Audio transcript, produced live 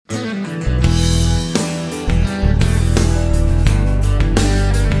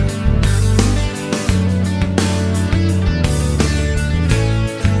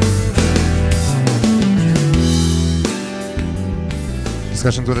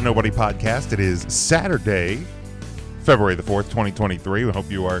Discussions with a Nobody podcast. It is Saturday, February the 4th, 2023. We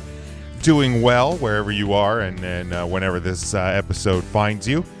hope you are doing well wherever you are and whenever this episode finds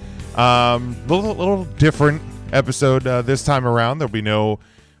you. Little different episode this time around. There'll be no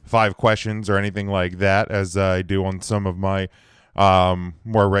 5 questions or anything like that as I do on some of my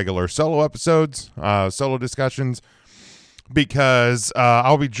more regular solo episodes, solo discussions, because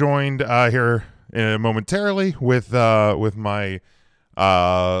I'll be joined here momentarily with my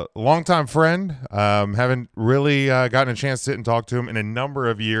longtime friend. Haven't really gotten a chance to sit and talk to him in a number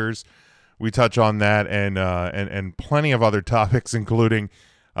of years. We touch on that and plenty of other topics, including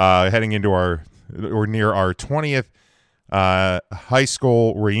heading into near our 20th high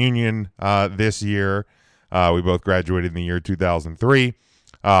school reunion this year. We both graduated in the year 2003.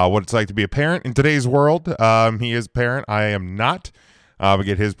 What it's like to be a parent in today's world. He is a parent. I am not. We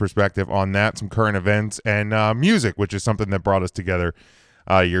get his perspective on that, some current events, and music, which is something that brought us together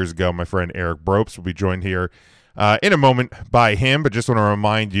years ago. My friend Eric Bropst will be joined here in a moment by him, but just want to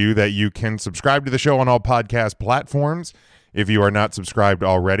remind you that you can subscribe to the show on all podcast platforms if you are not subscribed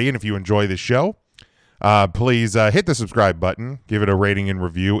already. And if you enjoy the show, please hit the subscribe button, give it a rating and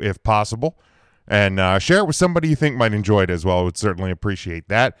review if possible, and share it with somebody you think might enjoy it as well. I would certainly appreciate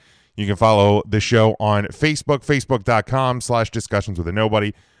that. You can follow the show on Facebook,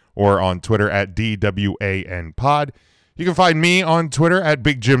 facebook.com/discussionswithanobody, or on Twitter at DWANpod. You can find me on Twitter at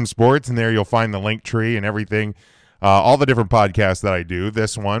Big Jim Sports, and there you'll find the link tree and everything, all the different podcasts that I do.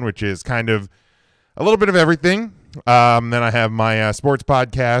 This one, which is kind of a little bit of everything. Then I have my sports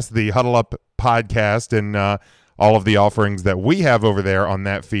podcast, the Huddle Up podcast, and all of the offerings that we have over there on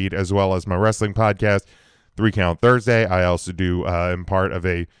that feed, as well as my wrestling podcast, 3 Count Thursday. I also do am part of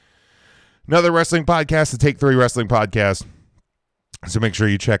another wrestling podcast, the Take 3 Wrestling Podcast. So make sure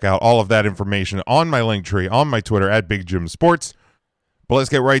you check out all of that information on my link tree, on my Twitter at Big Jim Sports. But let's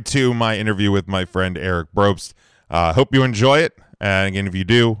get right to my interview with my friend Eric Bropst. Hope you enjoy it. And again, if you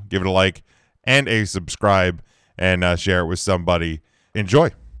do, give it a like and a subscribe, and share it with somebody.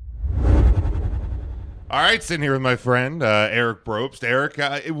 Enjoy. All right, sitting here with my friend Eric Bropst. Eric,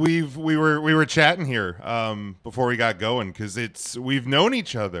 we were chatting here before we got going because we've known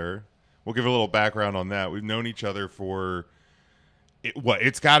each other. We'll give a little background on that. We've known each other for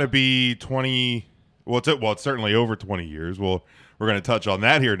it's got to be 20. Well, it's certainly over 20 years. We're going to touch on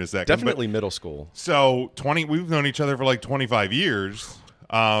that here in a second. Definitely middle school. So 20. We've known each other for like 25 years.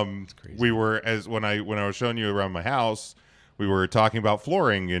 That's crazy. We were when I was showing you around my house, we were talking about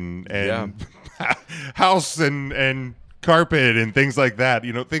flooring and house and carpet and things like that.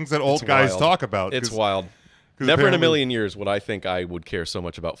 You know, things that old guys talk about. It's wild. Never in a million years would I think I would care so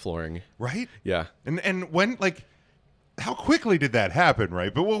much about flooring. Right? Yeah. And when, like, how quickly did that happen,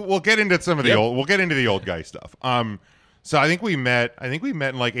 right? But we'll get into some of the we'll get into the old guy stuff. So I think we met in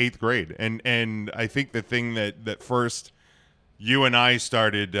like 8th grade. And I think the thing that first you and I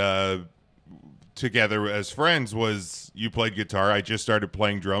started together as friends was you played guitar. I just started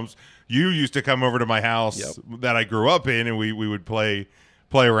playing drums. You used to come over to my house that I grew up in, and we would play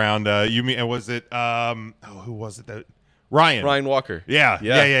around. Was it who was it that Ryan Walker? Yeah.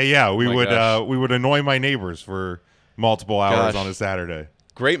 We would annoy my neighbors for multiple hours on a Saturday.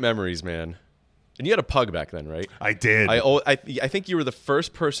 Great memories, man. And you had a pug back then, right? I did. I think you were the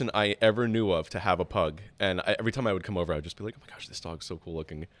first person I ever knew of to have a pug. And every time I would come over, I would just be like, "Oh my gosh, this dog's so cool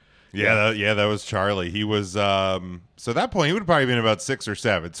looking." That was Charlie. He was so at that point he would have probably been about 6 or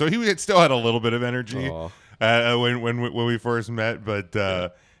 7. So he still had a little bit of energy when we first met. But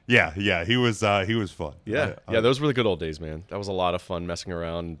he was fun. Those were the good old days, man. That was a lot of fun messing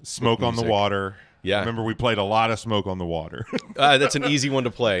around. Smoke on the water. Yeah. Remember we played a lot of Smoke on the Water. That's an easy one to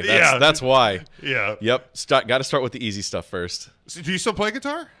play. That's why. Yeah. Yep. Got to start with the easy stuff first. So do you still play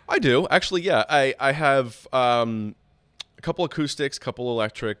guitar? I do. Actually, yeah. I have a couple acoustics, couple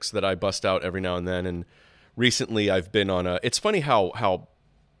electrics that I bust out every now and then. And recently I've been on it's funny how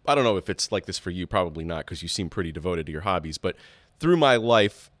I don't know if it's like this for you, probably not, because you seem pretty devoted to your hobbies. But through my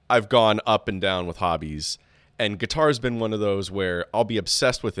life, I've gone up and down with hobbies. And guitar's been one of those where I'll be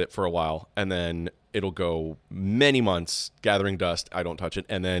obsessed with it for a while, and then it'll go many months gathering dust. I don't touch it,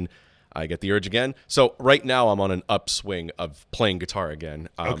 and then I get the urge again. So right now I'm on an upswing of playing guitar again.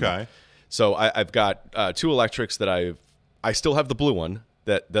 Okay. So I've got 2 electrics that I still have the blue one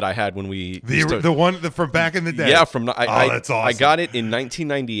that I had when we the one from back in the day. Yeah, that's awesome. I got it in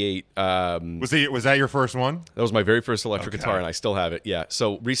 1998. Was that your first one? That was my very first electric guitar, and I still have it. Yeah.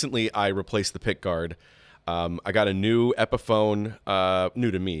 So recently I replaced the pick guard. I got a new Epiphone,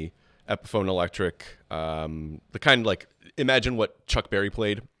 new to me, Epiphone electric. The kind like imagine what Chuck Berry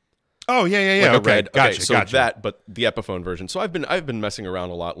played. Oh yeah. Like a Okay, red. gotcha. Okay, so gotcha. that, but the Epiphone version. So I've been messing around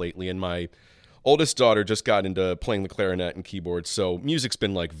a lot lately, and my oldest daughter just got into playing the clarinet and keyboard. So music's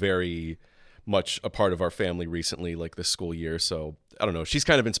been like very much a part of our family recently, like this school year. So I don't know. She's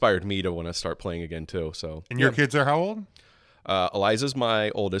kind of inspired me to want to start playing again too. So And your kids are how old? Eliza's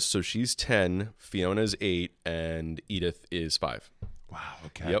my oldest, so she's 10. Fiona's 8, and Edith is 5. Wow.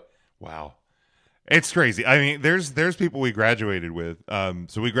 Okay. Yep. Wow. It's crazy. I mean, there's people we graduated with.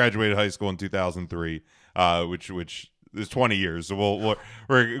 So we graduated high school in 2003, which is 20 years. So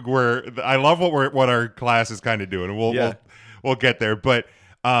we're I love what our class is kind of doing, and we'll get there. But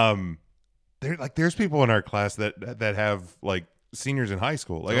there's people in our class that have like seniors in high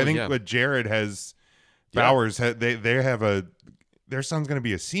school. Like I think what Jared has. Bowers, they have their son's going to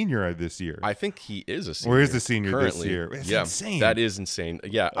be a senior this year. I think he is a senior. Or is the senior currently. this year? It's insane. That is insane.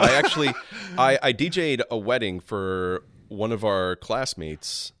 Yeah, I actually, I DJ'd a wedding for one of our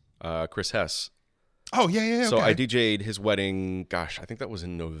classmates, Chris Hess. Oh yeah. So okay. I DJ'd his wedding. Gosh, I think that was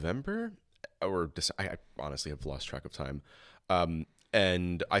in November or I honestly have lost track of time.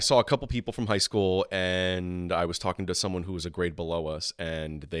 And I saw a couple people from high school, and I was talking to someone who was a grade below us,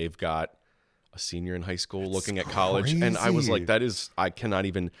 and they've got a senior in high school looking at college. And I was like, I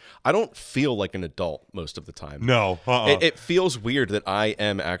don't feel like an adult most of the time. No. It feels weird that I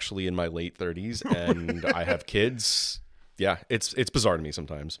am actually in my late 30s and I have kids. Yeah, it's bizarre to me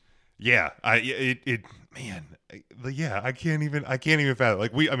sometimes. Yeah. I can't even fathom.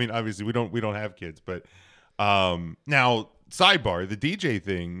 Like obviously we don't have kids, but now sidebar, the DJ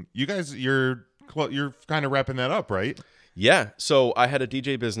thing, you guys, you're kind of wrapping that up, right? Yeah, so I had a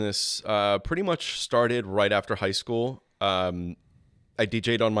DJ business pretty much started right after high school. I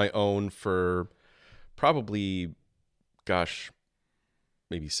DJ'd on my own for probably,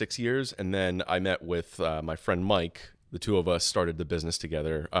 maybe 6 years. And then I met with my friend Mike. The two of us started the business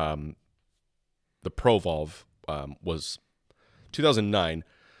together. The Provolve was 2009.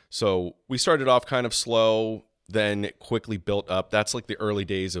 So we started off kind of slow, then it quickly built up. That's like the early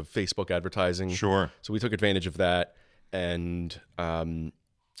days of Facebook advertising. Sure. So we took advantage of that. And a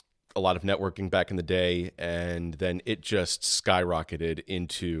lot of networking back in the day, and then it just skyrocketed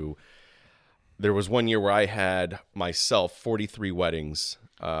into. There was one year where I had myself 43 weddings,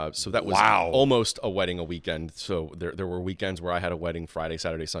 so that was almost a wedding a weekend. So there were weekends where I had a wedding Friday,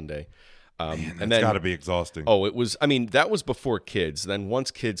 Saturday, Sunday. Man, that's got to be exhausting. Oh, it was. I mean, that was before kids. Then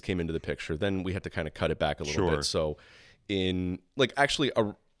once kids came into the picture, then we had to kind of cut it back a little bit. So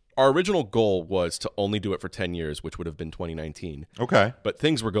our original goal was to only do it for 10 years, which would have been 2019. Okay. But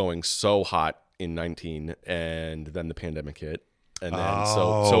things were going so hot in 19, and then the pandemic hit. And then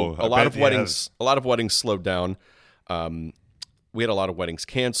so a lot of weddings slowed down. We had a lot of weddings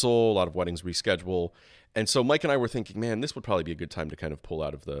cancel, a lot of weddings reschedule. And so Mike and I were thinking, man, this would probably be a good time to kind of pull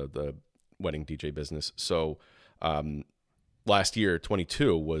out of the wedding DJ business. So last year,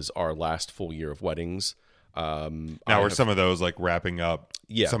 22, was our last full year of weddings. Now are some of those like wrapping up?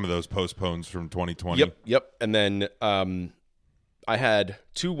 Yeah. Some of those postpones from 2020. Yep. And then I had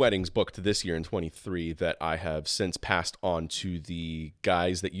 2 weddings booked this year in 23 that I have since passed on to the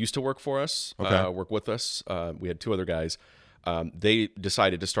guys that used to work for us, work with us. We had 2 other guys. They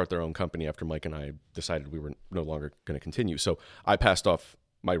decided to start their own company after Mike and I decided we were no longer going to continue. So I passed off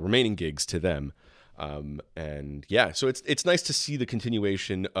my remaining gigs to them. And yeah, so it's nice to see the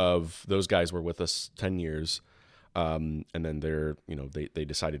continuation of those guys were with us 10 years. And then they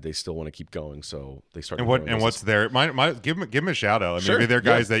decided they still want to keep going. So they started. What's their, give them a shout out. I mean, sure, maybe they're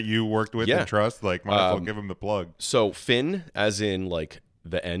guys that you worked with and trust, like might as well give them the plug. So Finn, as in like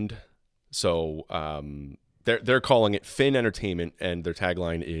the end. So, they're calling it Finn Entertainment, and their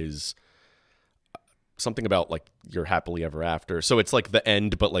tagline is something about like you're happily ever after. So it's like the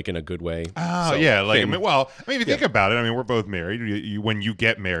end, but like in a good way. Oh, so, yeah. Like, Finn, if you think about it, I mean, we're both married. When you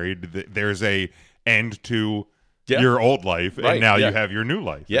get married, there's a end to your old life, and now you have your new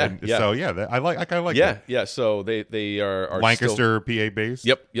life. Yeah. So I kind of like that. Yeah. So they are Lancaster, PA based.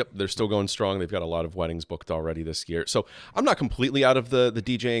 Yep. They're still going strong. They've got a lot of weddings booked already this year. So I'm not completely out of the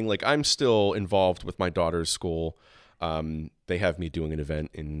DJing. Like I'm still involved with my daughter's school. They have me doing an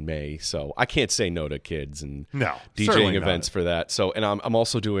event in May, so I can't say no to kids and DJing events for that. So, and I'm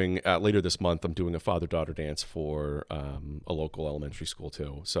also doing later this month. I'm doing a father-daughter dance for a local elementary school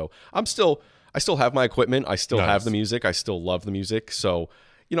too. So I still have my equipment. I still have the music. I still love the music. So,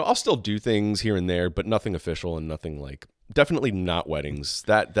 I'll still do things here and there, but nothing official and nothing like definitely not weddings.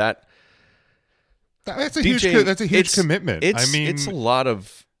 That's a huge commitment. It's a lot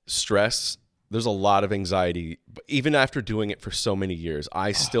of stress. There's a lot of anxiety. Even after doing it for so many years,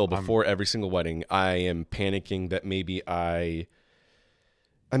 before every single wedding, I am panicking that maybe I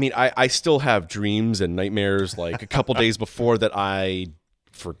I mean, I still have dreams and nightmares like a couple days before that I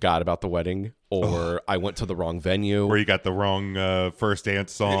forgot about the wedding or I went to the wrong venue. Where you got the wrong first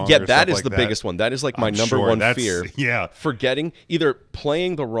dance song. Yeah, or that is like the that. biggest one. That is like my I'm number sure one that's- fear. Yeah. Forgetting, either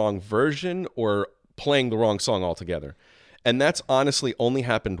playing the wrong version or playing the wrong song altogether. And that's honestly only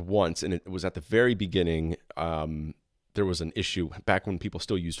happened once, and it was at the very beginning. There was an issue back when people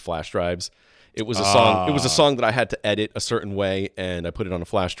still used flash drives. It was a song. It was a song that I had to edit a certain way, and I put it on a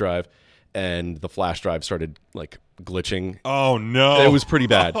flash drive, and the flash drive started like glitching. Oh no. It was pretty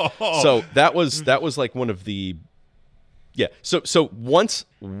bad. So that was like one of the So once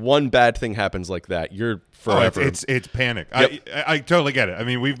one bad thing happens like that, you're forever. It's panic. Yep. I totally get it. I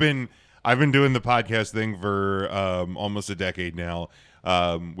mean, I've been doing the podcast thing for almost a decade now.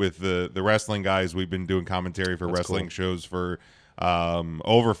 With the wrestling guys, we've been doing commentary for wrestling shows for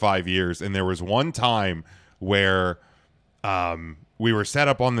over 5 years, and there was one time where we were set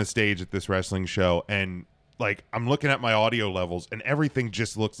up on the stage at this wrestling show, and like I'm looking at my audio levels, and everything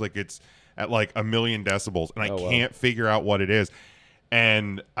just looks like it's at like 1,000,000 decibels, and I can't figure out what it is.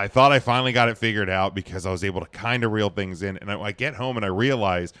 And I thought I finally got it figured out because I was able to kind of reel things in, and I get home and I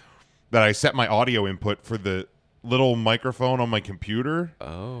realize that I set my audio input for the little microphone on my computer,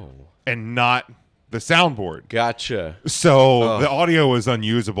 and not the soundboard. Gotcha. So the audio was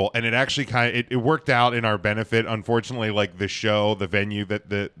unusable, and it actually it worked out in our benefit. Unfortunately, like the show, the venue that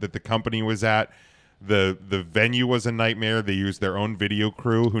the company was at, the venue was a nightmare. They used their own video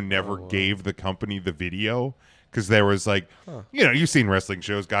crew who never gave the company the video. Because there was like, you've seen wrestling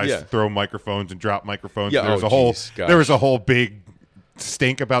shows, guys throw microphones and drop microphones. Yeah, there was a whole big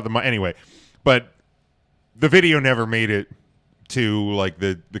stink about the anyway, but the video never made it to like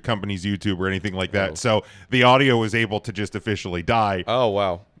the company's YouTube or anything like that. So the audio was able to just officially die. Oh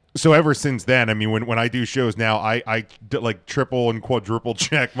wow. So ever since then, I mean, when I do shows now, I like triple and quadruple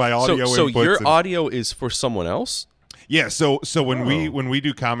check my audio. So inputs your audio is for someone else? Yeah, so when we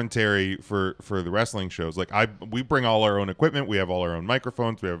do commentary for the wrestling shows, like we bring all our own equipment. We have all our own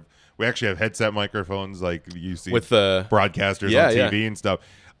microphones. We actually have headset microphones, like you see with the broadcasters on TV and stuff.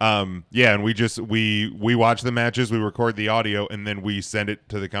 And we watch the matches, we record the audio, and then we send it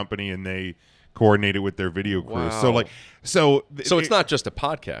to the company, and they coordinate it with their video crew. Wow. So it's not just a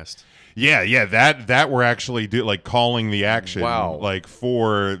podcast. Yeah, that we're actually calling the action, Wow. like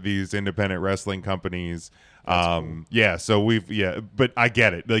for these independent wrestling companies. Cool. But I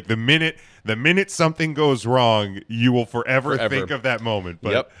get it. Like the minute something goes wrong, you will forever think of that moment.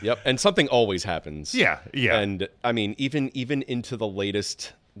 But Yep. And something always happens. Yeah. And I mean, even into the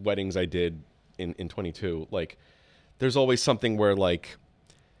latest weddings I did in 22, like there's always something where like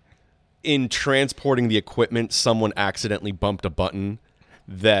in transporting the equipment, someone accidentally bumped a button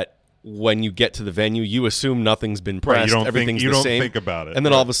that when you get to the venue, you assume nothing's been pressed. Everything's the same. Think about it. And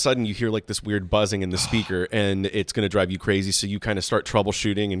then all of a sudden you hear like this weird buzzing in the speaker and it's going to drive you crazy. So you kind of start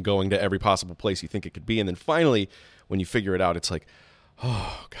troubleshooting and going to every possible place you think it could be. And then finally, when you figure it out, it's like,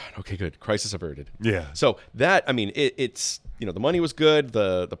 oh God, okay, good. Crisis averted. Yeah. So that, I mean, it's, the money was good.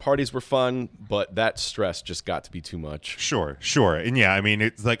 The parties were fun, but that stress just got to be too much. Sure. And yeah, I mean,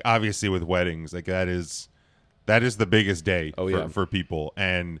 it's like obviously with weddings, like that is the biggest day for people.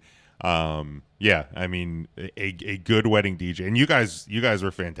 And I mean, a good wedding DJ, and you guys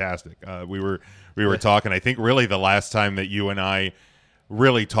were fantastic. We were talking. I think really the last time that you and I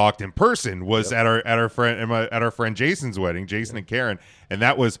really talked in person was at our friend Jason's wedding, Jason and Karen, and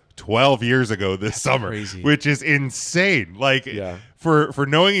that was 12 years ago this summer, crazy. Which is insane. Like for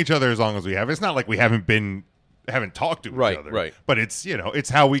knowing each other as long as we have, it's not like we haven't talked to each other, right? But it's it's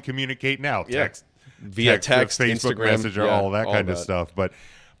how we communicate now, via text, Facebook Instagram, Messenger, all that kind of stuff, but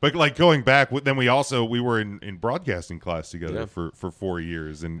like going back, then we were in broadcasting class together for 4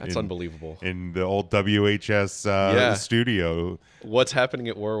 years, and that's unbelievable in the old WHS studio. What's happening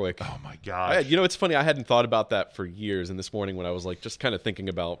at Warwick? Oh my God! It's funny. I hadn't thought about that for years, and this morning when I was like just kind of thinking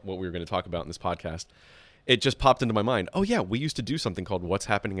about what we were going to talk about in this podcast, it just popped into my mind. Oh yeah, we used to do something called What's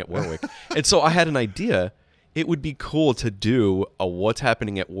Happening at Warwick, and so I had an idea. It would be cool to do a What's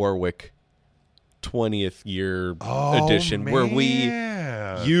Happening at Warwick 20th year edition, where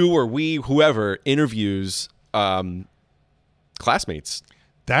you or we, whoever interviews classmates.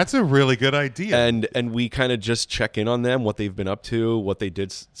 That's a really good idea. And we kind of just check in on them, what they've been up to, what they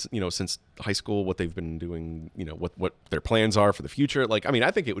did, since high school, what they've been doing, what their plans are for the future. Like, I mean,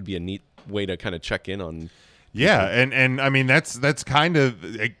 I think it would be a neat way to kind of check in on. Yeah. And I mean, that's kind of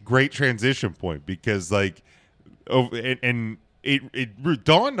a great transition point because like, it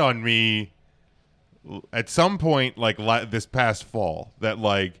dawned on me at some point, like this past fall, that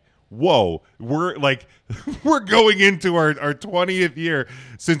like whoa, we're like, we're going into our 20th year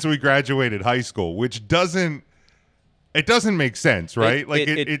since we graduated high school, which doesn't make sense, right?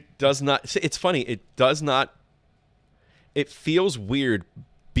 It does not. It's funny. It does not. It feels weird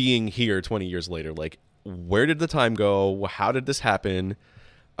being here 20 years later. Like, where did the time go? How did this happen?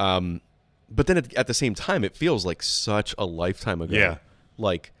 But then at the same time, it feels like such a lifetime ago. Yeah.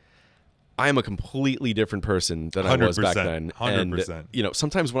 Like, I am a completely different person than I was back then. 100%. And, you know,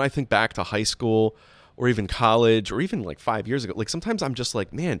 sometimes when I think back to high school or even college or even like 5 years ago, like sometimes I'm just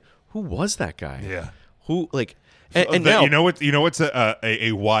like, man, who was that guy? Yeah. Who, like, and now, you know what's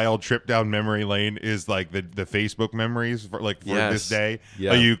a wild trip down memory lane is like the Facebook memories for this day.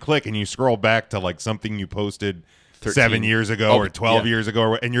 Yeah. Like you click and you scroll back to like something you posted 13. 7 years ago or 12 yeah. years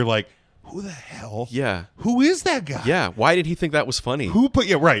ago, and you're like, who the hell? Yeah. Who is that guy? Yeah. Why did he think that was funny? Who put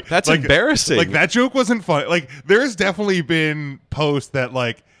you right? That's embarrassing. Like that joke wasn't funny. Like there's definitely been posts that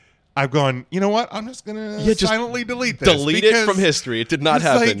like I've gone, you know what? I'm just gonna silently delete this. Delete it from history. It did not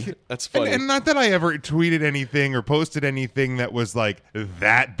happen. Like, that's funny. And not that I ever tweeted anything or posted anything that was like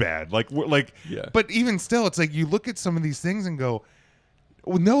that bad. Yeah. But even still, it's like you look at some of these things and go,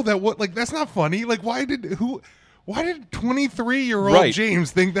 well, no, that's not funny. Like why did 23-year-old Right.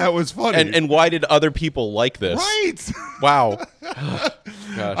 James think that was funny? And why did other people like this? Right. Wow. Gosh.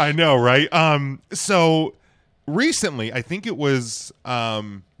 I know, right? So recently, I think it was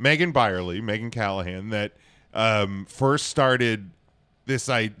Megan Callahan, that first started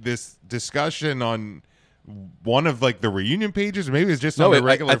this discussion on one of like the reunion pages, or maybe it's just on the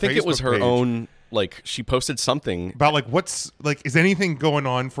regular I think Facebook it was her page, own. Like she posted something about like what's like, is anything going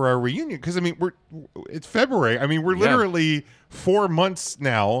on for our reunion? Because I mean, it's February. I mean, we're literally 4 months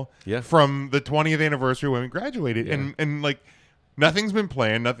now from the 20th anniversary when we graduated, and like nothing's been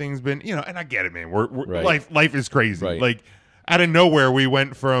planned, nothing's been, you know. And I get it, man. We're Right. life is crazy. Right. Like out of nowhere, we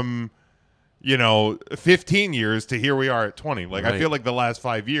went from 15 years to here we are at 20. Like I Right. feel like the last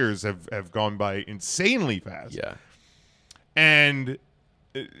 5 years have gone by insanely fast. Yeah. And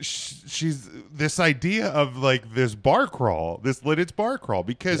she's this idea of like this bar crawl, this Lidditz bar crawl,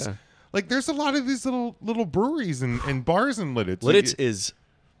 because like there's a lot of these little breweries and bars in Lidditz. Lidditz is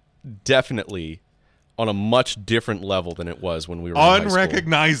definitely on a much different level than it was when we were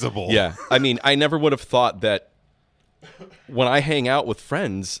unrecognizable. In high school. Yeah. I mean, I never would have thought that when I hang out with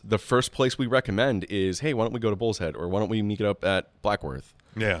friends, the first place we recommend is, hey, why don't we go to Bull's Head, or why don't we meet up at Blackworth?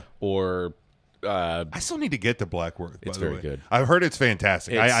 Yeah. Or I still need to get to Blackworth. It's by the very way. good. I've heard it's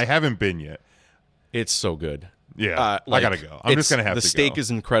fantastic. I haven't been yet. It's so good. Yeah, I gotta go. I'm just gonna have to go. The steak is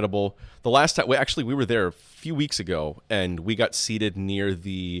incredible. The last time, we were there a few weeks ago, and we got seated near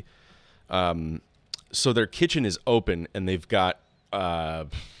the. So their kitchen is open, and they've got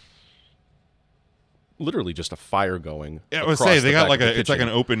literally just a fire going. Yeah, I would say they got like it's like an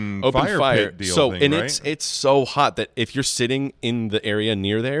open fire pit deal. So thing, and right? it's so hot that if you're sitting in the area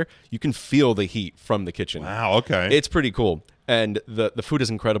near there, you can feel the heat from the kitchen. Wow. Okay. It's pretty cool, and the food is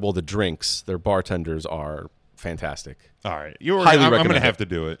incredible. The drinks, their bartenders are fantastic. All right, Highly I'm recommend gonna it. have to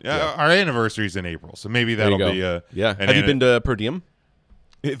do it. Yeah. Our anniversary's in April, so maybe There you that'll go. be Have you been to Per Diem?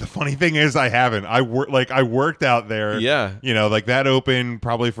 The funny thing is, I haven't. I worked out there. Yeah. Like that open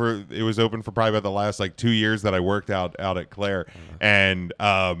it was open for probably about the last like 2 years that I worked out at Claire, and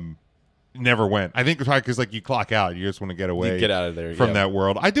never went. I think it's probably because like you clock out, you just want to get away, Get out of there from that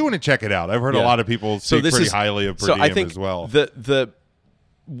world. I do want to check it out. I've heard a lot of people speak pretty highly of Per Diem I think as well. The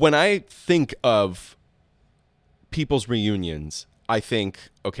when I think of people's reunions, I think,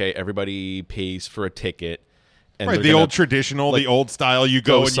 okay, everybody pays for a ticket. And right, the old traditional, the old style. You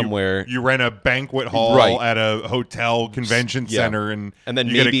go and somewhere. You rent a banquet hall at a hotel convention center, and then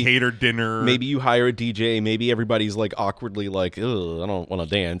you get a catered dinner. Maybe you hire a DJ. Maybe everybody's like awkwardly like, ugh, I don't want to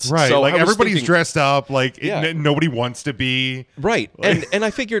dance. Right, so like everybody's dressed up. Like nobody wants to be. Right, and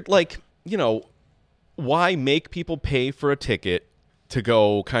I figured like, why make people pay for a ticket to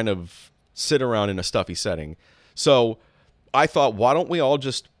go kind of sit around in a stuffy setting? So I thought, why don't we all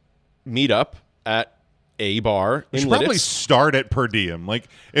just meet up at a bar in should Lidditz? Probably start at Per Diem. Like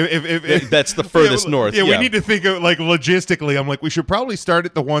if that's the furthest north. Yeah, we need to think of like logistically. I'm like, we should probably start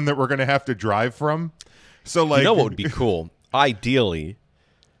at the one that we're going to have to drive from. So like, what would be cool? Ideally,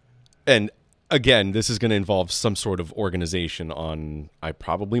 and again, this is going to involve some sort of organization on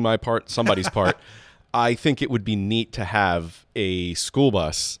probably my part, somebody's part. I think it would be neat to have a school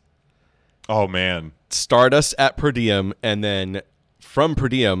bus. Oh man, start us at Per Diem, and then from Per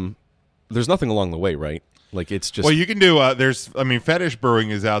Diem, there's nothing along the way, right? Like it's just. Well, you can do. Fetish Brewing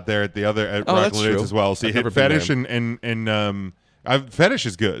is out there at the other at Rock Lidditz as well. So you hit Fetish and Fetish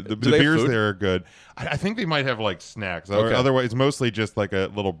is good. The they have beers food? there are good. I think they might have like snacks. Okay. Otherwise, it's mostly just like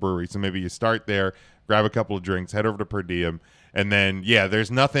a little brewery. So maybe you start there, grab a couple of drinks, head over to Per Diem, and then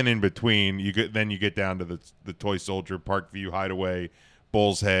there's nothing in between. Then you get down to the Toy Soldier, Parkview, Hideaway,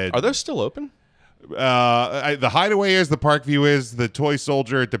 Bull's Head. Are those still open? The Hideaway is, the Parkview is, the Toy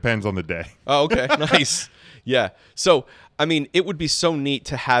Soldier. It depends on the day. Oh, okay. Nice. Yeah. So, I mean, it would be so neat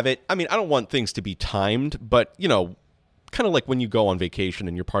to have it. I mean, I don't want things to be timed, but, kind of like when you go on vacation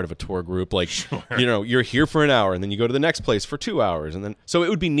and you're part of a tour group, like, you're here for an hour and then you go to the next place for 2 hours. And then, so it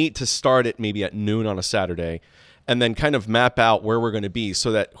would be neat to start it maybe at noon on a Saturday and then kind of map out where we're going to be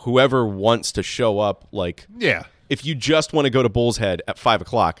so that whoever wants to show up, like, if you just want to go to Bull's Head at 5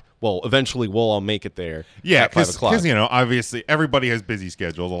 o'clock, well, eventually we'll all make it there. Yeah, at 5 o'clock. Because obviously everybody has busy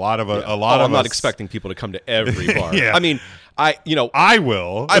schedules. A lot of I'm not expecting people to come to every bar. Yeah. I mean, I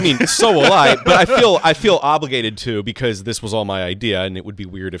will. I mean, so will I. But I feel obligated to, because this was all my idea, and it would be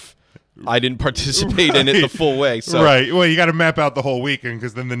weird if I didn't participate in it the full way. So. Right. Well, you got to map out the whole weekend,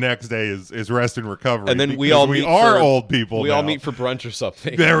 because then the next day is rest and recovery. And then we are old people. We now. all meet for brunch or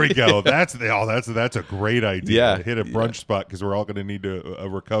something. There we go. That's a great idea. Yeah. Hit a brunch spot, because we're all going to need a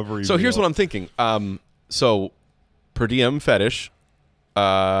recovery. So here's meal. what I'm thinking. So Per Diem Fetish,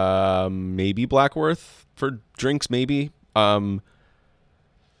 maybe Blackworth for drinks, maybe. The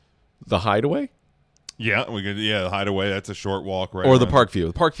Hideaway. Yeah, we could. Yeah, the Hideaway. That's a short walk, right? Or the around.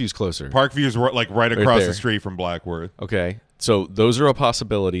 Parkview. The Parkview's closer. Parkview's like right across there. the street from Blackworth. Okay, so those are a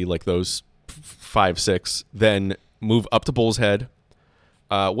possibility. Like those 5, 6. Then move up to Bull's Head.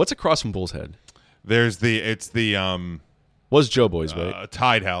 What's across from Bull's Head? Was Joe Boy's, right?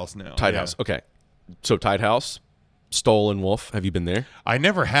 Tide House now. Tide House. Okay, so Tide House, Stolen Wolf. Have you been there? I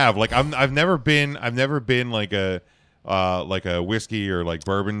never have. Like I've never been like a whiskey or like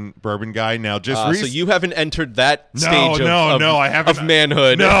bourbon guy. Now just so you haven't entered that stage I haven't, of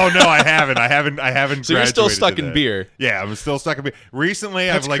manhood. No, I haven't. I haven't. So you're still graduated stuck to in that. beer. Yeah, I'm still stuck in beer. Recently,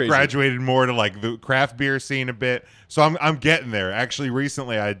 That's I've like crazy. graduated more to like the craft beer scene a bit. So I'm getting there. Actually,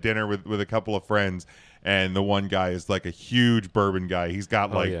 recently I had dinner with a couple of friends, and the one guy is like a huge bourbon guy. He's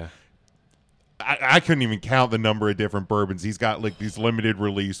got like. yeah. I couldn't even count the number of different bourbons. He's got like these limited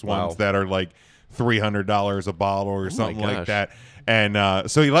release ones that are like $300 a bottle or something like that. And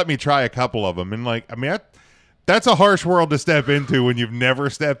so he let me try a couple of them. And like, I mean, that's a harsh world to step into when you've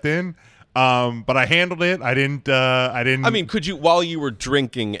never stepped in. But I handled it. I didn't. I mean, could you, while you were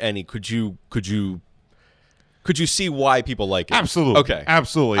drinking any, could you see why people like it? Absolutely. Okay.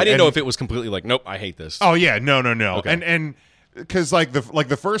 Absolutely. I didn't know if it was completely like, nope, I hate this. Oh yeah, no. Okay. And because like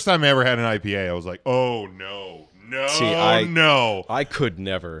the first time I ever had an IPA, I was like, oh no, no. I could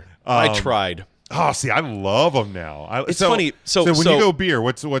never. I tried. Oh, see, I love them now. It's funny. So when you go beer,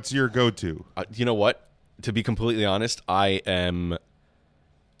 what's your go-to? You know what? To be completely honest, I've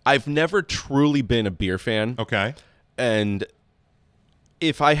never truly been a beer fan. Okay. And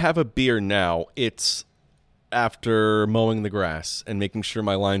if I have a beer now, it's after mowing the grass and making sure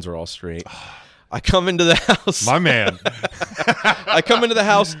my lines are all straight. I come into the house. My man. I come into the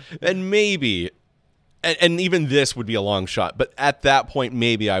house and maybe, and even this would be a long shot, but at that point,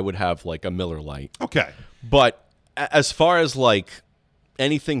 maybe I would have like a Miller Lite. Okay. But as far as like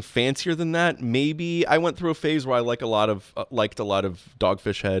anything fancier than that, maybe I went through a phase where I liked a lot of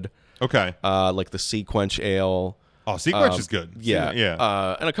Dogfish Head. Okay. Like the Sea Quench Ale. Oh, Sea Quench is good. Yeah.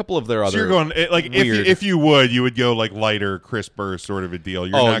 Yeah. And a couple of their other. So you're going like weird. if you would go like lighter, crisper sort of a deal.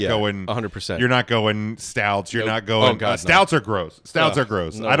 You're not going 100%. You're not going stouts. You're Nope. not going. Oh, God, no. Stouts are gross. Stouts are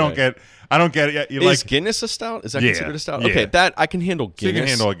gross. no I don't way. get it. You Is like Guinness a stout? Is that Yeah, considered a stout? yeah. Okay, that I can handle So you Guinness.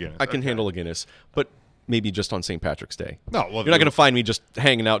 can handle a Guinness. I can Okay. handle a Guinness, but maybe just on St. Patrick's Day. No, well, You're not going to find me just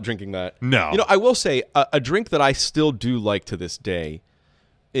hanging out drinking that. No. You know, I will say a drink that I still do like to this day.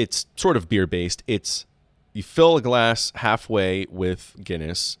 It's sort of beer based. It's you fill a glass halfway with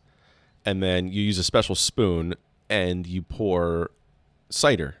Guinness, and then you use a special spoon and you pour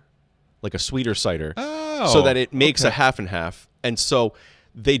cider, like a sweeter cider, so that it makes a half and half. And so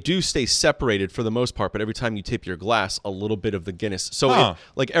they do stay separated for the most part, but every time you tip your glass, a little bit of the Guinness. So it,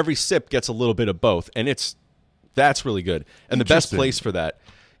 like every sip gets a little bit of both, and that's really good. And the best Interesting. place for that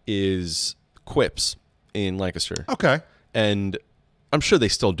is Quips in Lancaster. Okay. And I'm sure they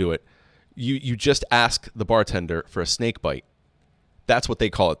still do it. You just ask the bartender for a snake bite. That's what they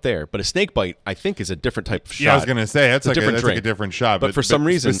call it there. But a snake bite, I think, is a different type of shot. Yeah, I was gonna say that's It's like a different that's drink. like a different shot. But for some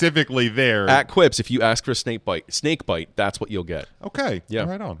reason, specifically there at Quips, if you ask for a snake bite, that's what you'll get. Okay. Yeah.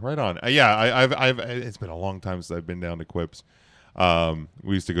 Right on. Yeah, I've it's been a long time since I've been down to Quips.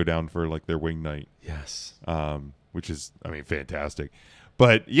 We used to go down for like their wing night. Yes. Which is, I mean, fantastic.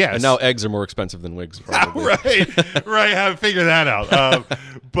 But yes. And now eggs are more expensive than wigs, probably. right. Have figured that out.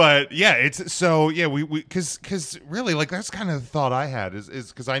 But yeah, it's so yeah. We because really like that's kind of the thought I had is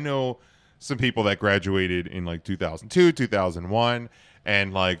because I know some people that graduated in like 2002, 2001,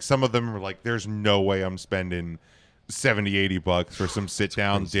 and like some of them were like, "There's no way I'm spending $70-$80 for some sit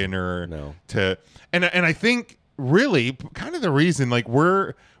down dinner." No. And I think really kind of the reason like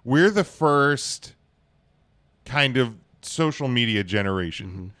we're the first kind of social media generation.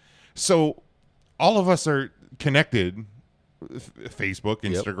 Mm-hmm. So all of us are connected, Facebook,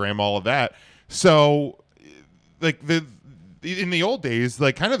 Instagram, all of that. So like in the old days,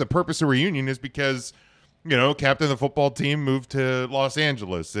 like kind of the purpose of reunion is because, you know, captain of the football team moved to Los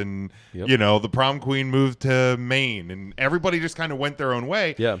Angeles and, you know, the prom queen moved to Maine and everybody just kind of went their own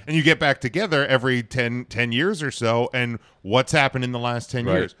way. Yeah. And you get back together every 10 years or so. And what's happened in the last 10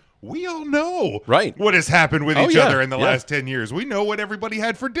 years? We all know what has happened with each other in the last 10 years. We know what everybody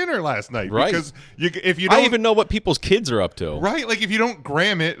had for dinner last night. Right. Because if you don't, I even know what people's kids are up to. Right. Like if you don't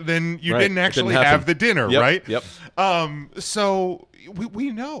gram it, then you didn't actually happen. have the dinner, right? Yep. So we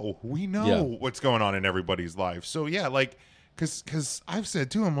know what's going on in everybody's life. So yeah, like because I've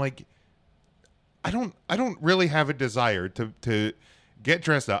said to him like I don't really have a desire to get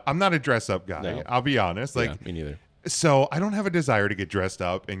dressed up. I'm not a dress up guy. No. I'll be honest. Like me neither. So I don't have a desire to get dressed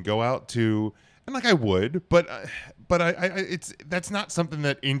up and go out to, and like I would, but that's not something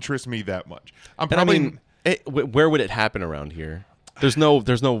that interests me that much. Where would it happen around here? There's no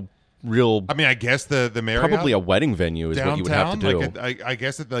real. I mean, I guess the Marriott, probably a wedding venue is downtown, what you would have to do. Like I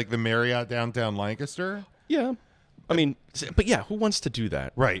guess at like the Marriott downtown Lancaster. Yeah, I mean, but yeah, who wants to do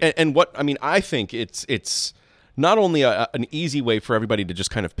that? Right. And what I mean, I think it's not only an easy way for everybody to just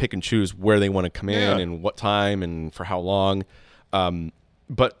kind of pick and choose where they want to come in and what time and for how long,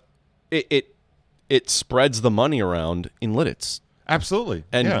 but it spreads the money around in Lititz. Absolutely.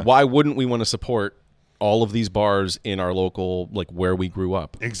 And why wouldn't we want to support all of these bars in our local, like where we grew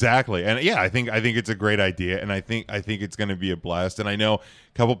up? Exactly. And yeah, I think it's a great idea, and I think it's going to be a blast. And I know a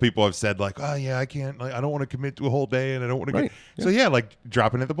couple people have said like, oh yeah, I can't, like, I don't want to commit to a whole day, and I don't want to So yeah, like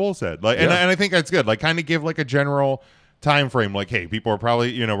dropping at the Bull's Head, like, and I think that's good. Like, kind of give like a general time frame. Like, hey, people are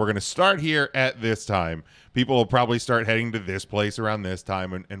probably, you know, we're going to start here at this time. People will probably start heading to this place around this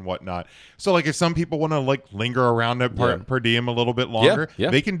time and whatnot. So, like, if some people want to like linger around at per diem a little bit longer,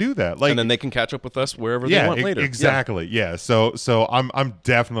 they can do that. Like, and then they can catch up with us wherever they want later. Exactly. Yeah. So I'm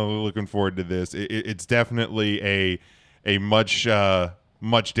definitely looking forward to this. It's definitely a much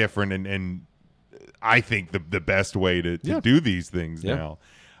different and I think the best way to do these things now.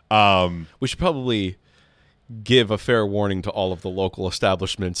 We should probably give a fair warning to all of the local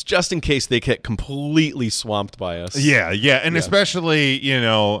establishments just in case they get completely swamped by us. And especially, you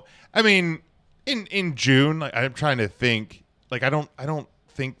know, I mean, in June, like, I'm trying to think, like, I don't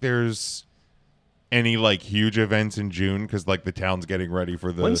think there's any like huge events in June because like the town's getting ready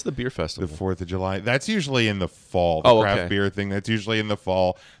for when's the beer festival? The 4th of July. That's usually in the fall. The craft beer thing, that's usually in the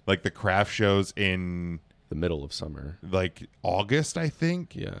fall. Like the craft shows in the middle of summer, like August, I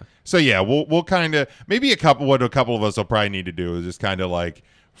think. Yeah. So yeah, we'll kind of maybe a couple of us will probably need to do is just kind of like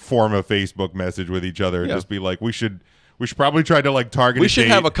form a Facebook message with each other and just be like, we should probably try to like target. We should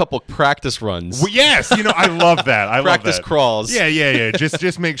have a couple practice runs. Well, yes, you know, I love that. I practice love that. crawls. Yeah.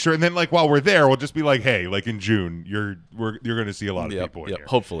 Just make sure, and then like while we're there, we'll just be like, hey, like in June, you're going to see a lot of people in here.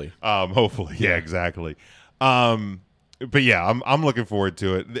 Hopefully. Yeah, exactly. But yeah, I'm looking forward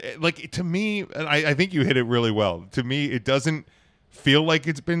to it. Like, to me, and I think you hit it really well. To me, it doesn't feel like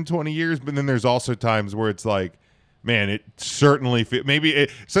it's been 20 years, but then there's also times where it's like, man, it certainly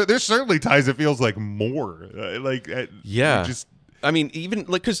so there's certainly times it feels like more. I mean, even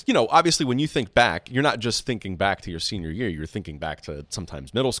like, because, you know, obviously when you think back, you're not just thinking back to your senior year. You're thinking back to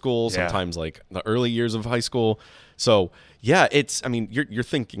sometimes middle school, sometimes like the early years of high school. So yeah, I mean, you're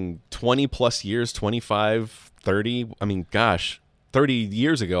thinking 20 plus years, 25, 30. I mean, gosh, 30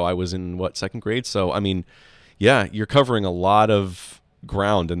 years ago, I was in second grade. So, I mean, yeah, you're covering a lot of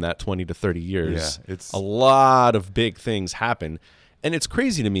ground in that 20 to 30 years. Yeah, it's a lot of big things happen. And it's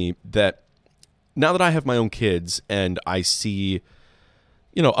crazy to me that now that I have my own kids and I see,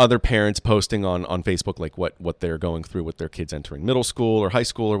 you know, other parents posting on Facebook like what they're going through with their kids entering middle school or high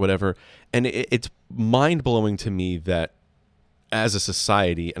school or whatever, and it's mind-blowing to me that as a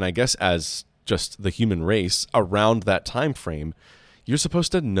society, and I guess as just the human race around that time frame, you're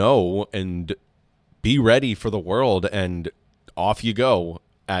supposed to know and be ready for the world, and off you go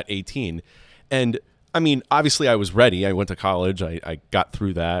at 18. And I mean, obviously I was ready. I went to college. I got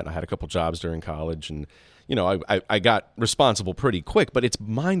through that. I had a couple jobs during college, and you know, I got responsible pretty quick. But it's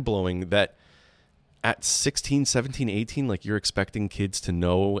mind-blowing that at 16, 17, 18, like you're expecting kids to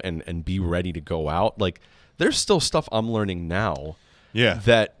know and be ready to go out. Like there's still stuff I'm learning now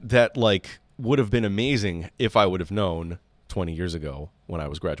that like would have been amazing if I would have known 20 years ago when I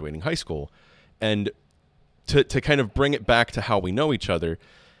was graduating high school. And to kind of bring it back to how we know each other,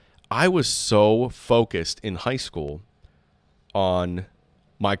 I was so focused in high school on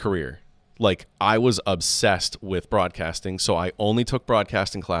my career. Like I was obsessed with broadcasting, so I only took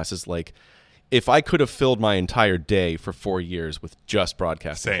broadcasting classes. Like if I could have filled my entire day for 4 years with just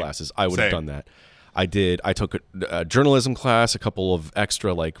broadcasting classes, I would have done that. I took a journalism class, a couple of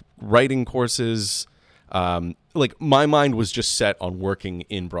extra like writing courses. Like my mind was just set on working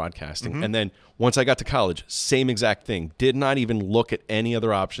in broadcasting. And then once I got to college, same exact thing. Did not even look at any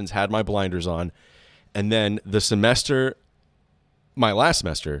other options, had my blinders on. And then my last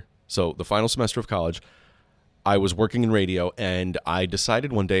semester, so the final semester of college, I was working in radio, and I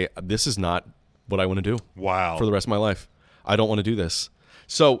decided one day, this is not what I want to do. Wow. For the rest of my life. I don't want to do this.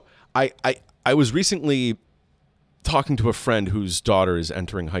 So I was recently talking to a friend whose daughter is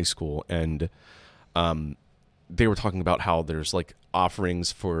entering high school, and they were talking about how there's like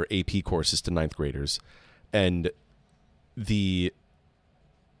offerings for AP courses to ninth graders, and the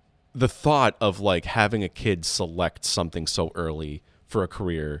thought of like having a kid select something so early for a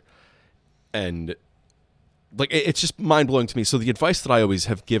career, and like it's just mind blowing to me. So the advice that I always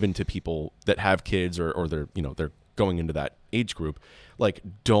have given to people that have kids or they're they're going into that age group, like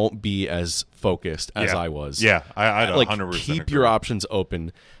don't be as focused as I was. Yeah, I like 100% keep agree. your options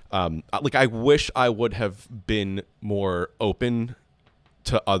open. Like I wish I would have been more open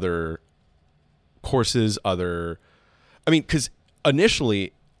to other courses, because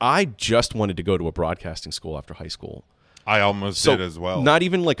initially I just wanted to go to a broadcasting school after high school. I almost did as well. Not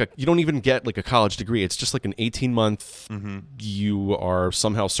even like you don't even get like a college degree. It's just like an 18-month, you are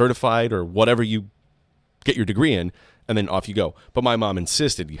somehow certified or whatever you get your degree in, and then off you go. But my mom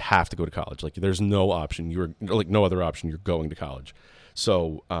insisted you have to go to college. Like there's no option. You're like no other option. You're going to college.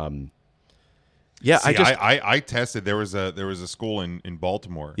 So, See, I tested. There was a school in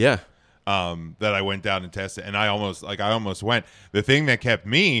Baltimore. Yeah. That I went down and tested, and I almost went. The thing that kept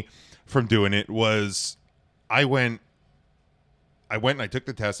me from doing it was I went and I took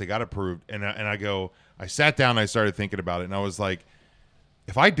the test. I got approved, and I sat down. And I started thinking about it, and I was like,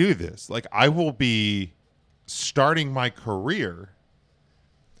 if I do this, like I will be starting my career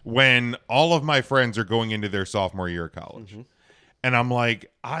when all of my friends are going into their sophomore year of college, and I'm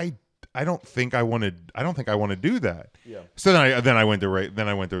like, I don't think I want to do that. Yeah. So then I went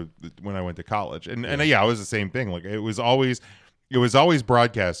to college, and I was the same thing. Like it was always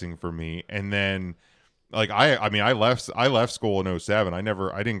broadcasting for me, and then. Like I left school in 2007.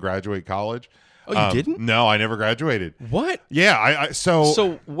 I didn't graduate college. Oh, you didn't? No, I never graduated. What? Yeah,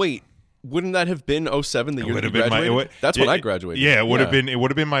 so wait, wouldn't that have been 2007 the year that you been graduated? That's when I graduated. Yeah, it would have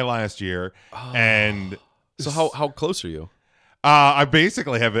been my last year. Oh. And so how close are you? I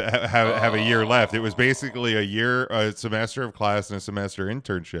basically have a year left. It was basically a semester of class and a semester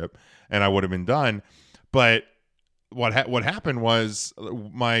internship, and I would have been done. But what happened was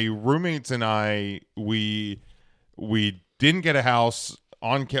my roommates and I we didn't get a house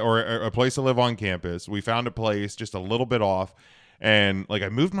or a place to live on campus. We found a place just a little bit off, and like I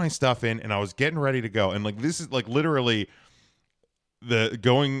moved my stuff in, and I was getting ready to go. And like this is like literally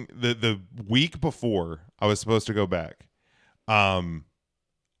the week before I was supposed to go back. There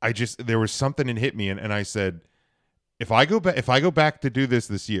was something that hit me, and I said, if I go back to do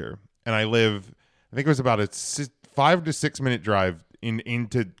this year, and I think it was about a 5 to 6 minute drive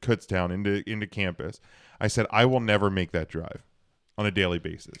into Kutztown, into campus. I said, I will never make that drive on a daily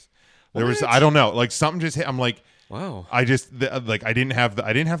basis. I don't know, like something just hit. I'm like, wow. I didn't have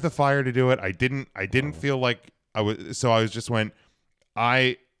the fire to do it. I didn't feel like I was. So I was just going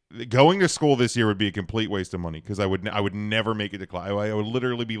to school this year would be a complete waste of money because I would never make it to class. I would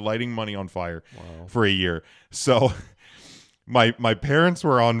literally be lighting money on fire for a year. So my parents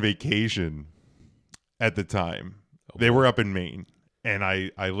were on vacation at the time. They were up in Maine, and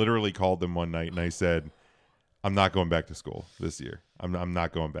I literally called them one night and I said, I'm not going back to school this year. I'm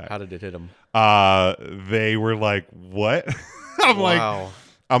not going back. How did it hit them? They were like, what?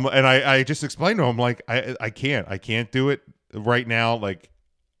 I just explained to them, like, I can't do it right now. Like,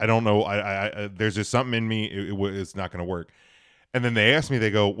 I don't know. I there's just something in me. It's not going to work. And then they asked me, they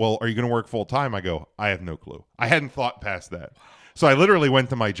go, well, are you going to work full time? I go, I have no clue. I hadn't thought past that. So I literally went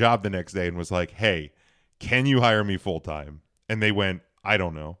to my job the next day and was like, hey, can you hire me full time? And they went, I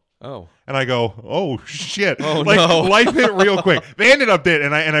don't know. Oh. And I go, oh shit. Oh, like no. Life hit real quick. They ended up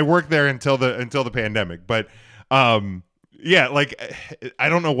and I worked there until the pandemic. But yeah, like I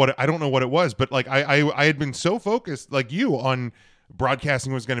don't know what it was, but like I had been so focused like you on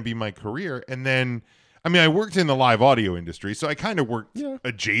broadcasting was going to be my career, and then I mean I worked in the live audio industry, so I kind of worked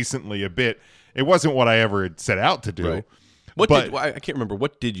adjacently a bit. It wasn't what I ever had set out to do. Right. I can't remember.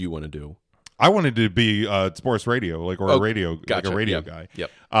 What did you want to do? I wanted to be sports radio, like a radio guy.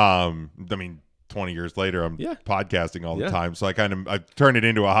 Yep. I mean, 20 years later, I'm podcasting all the time, so I turned it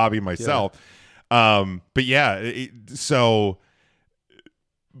into a hobby myself. But yeah,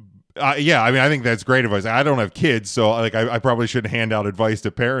 I mean, I think that's great advice. I don't have kids, so like I probably shouldn't hand out advice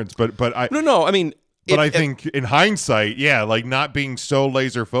to parents. But I no. I mean, but I think in hindsight, like not being so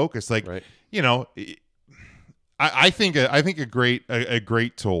laser focused, like you know, I think a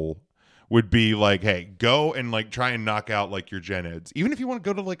great tool would be like, hey, go and like try and knock out like your gen eds. Even if you want to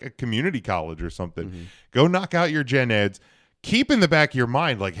go to like a community college or something, go knock out your gen eds. Keep in the back of your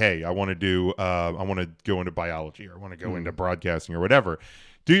mind, like, hey, I want to go into biology, or I want to go into broadcasting or whatever.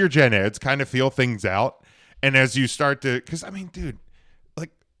 Do your gen eds, kind of feel things out. And as you start to, because I mean, dude,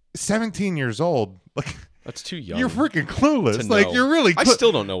 like 17 years old, like that's too young. You're freaking clueless. Like you're really. I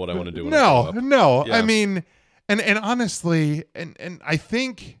still don't know what I want to do. No. Yeah. I mean, and honestly, and I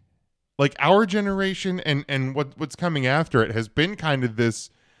think like our generation and what's coming after it has been kind of this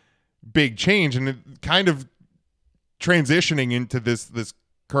big change, and it kind of transitioning into this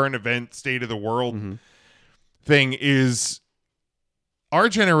current event state of the world thing is our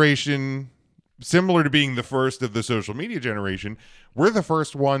generation, similar to being the first of the social media generation, we're the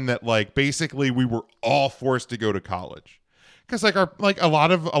first one that like basically we were all forced to go to college, because like a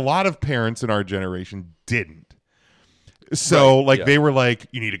lot of parents in our generation didn't. So they were like,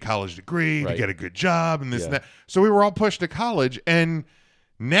 you need a college degree to get a good job and this and that. So we were all pushed to college, and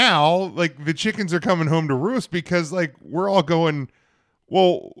now like the chickens are coming home to roost, because like we're all going,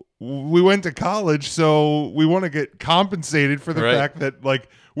 well, we went to college, so we want to get compensated for the fact that like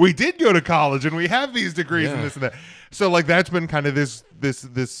we did go to college and we have these degrees and this and that. So like that's been kind of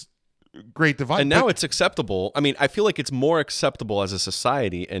this great divide. And now it's acceptable. I mean, I feel like it's more acceptable as a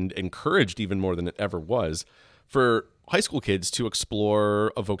society and encouraged even more than it ever was for high school kids to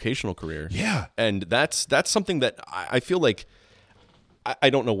explore a vocational career. Yeah. And that's something that I feel like, I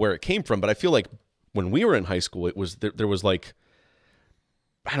don't know where it came from, but I feel like when we were in high school, it was there was like,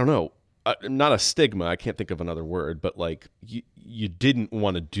 I don't know, not a stigma. I can't think of another word, but like you didn't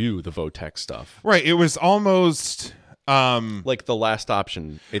want to do the Votech stuff. Right. It was almost like the last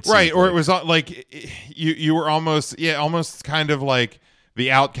option. Right. Or it was like you were almost kind of like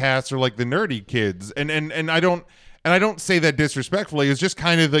the outcasts or like the nerdy kids. And I don't say that disrespectfully. It's just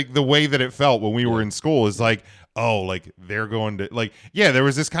kind of like the way that it felt when we were in school is like, oh, like they're going to like, there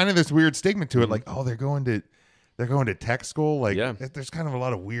was this kind of this weird stigma to it. Like, oh, they're going to tech school. Like there's kind of a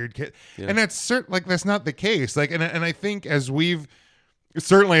lot of weird kids. And that's like, that's not the case. Like, and I think as we've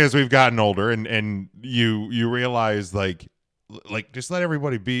gotten older and you realize like just let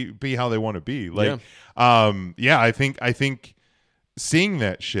everybody be how they want to be. Like, I think seeing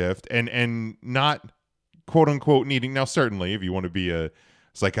that shift and not quote unquote needing, now certainly if you want to be a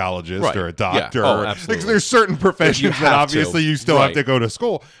psychologist or a doctor, there's certain professions that obviously you still have to go to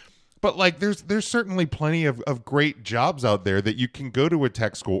school. But like there's certainly plenty of great jobs out there that you can go to a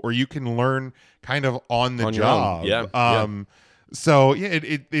tech school, or you can learn kind of on the job. So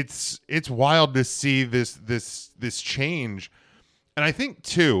it's wild to see this change. And I think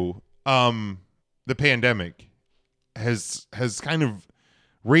too, the pandemic has kind of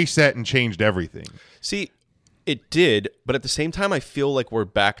reset and changed everything. See, it did, but at the same time, I feel like we're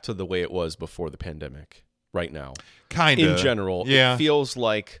back to the way it was before the pandemic right now. Kind of. In general, it feels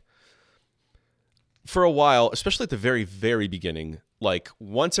like for a while, especially at the very, very beginning, like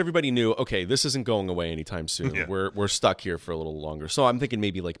once everybody knew, okay, this isn't going away anytime soon. Yeah. We're stuck here for a little longer. So I'm thinking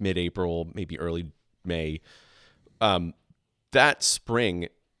maybe like mid-April, maybe early May. That spring,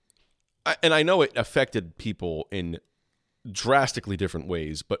 and I know it affected people in drastically different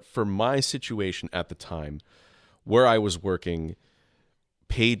ways, but for my situation at the time, where I was working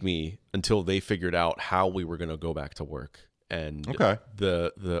paid me until they figured out how we were going to go back to work. And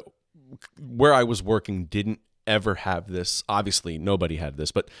the where I was working didn't ever have this. Obviously, nobody had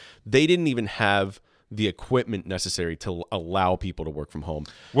this, but they didn't even have the equipment necessary to allow people to work from home.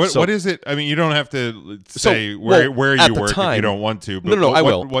 What is it? I mean, you don't have to say where you work if you don't want to. But no, I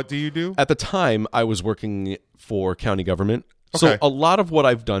will. What do you do? At the time, I was working for county government. So a lot of what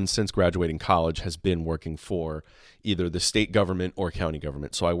I've done since graduating college has been working for either the state government or county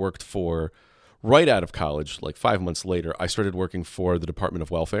government. So I worked for, right out of college, like 5 months later, I started working for the Department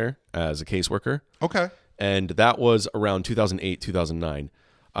of Welfare as a caseworker. Okay. And that was around 2008, 2009.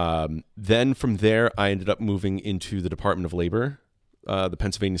 Then from there, I ended up moving into the Department of Labor, the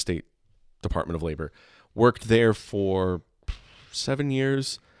Pennsylvania State Department of Labor. Worked there for 7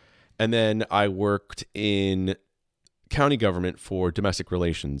 years. And then I worked in county government for domestic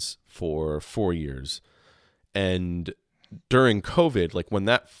relations for 4 years. And during COVID, like when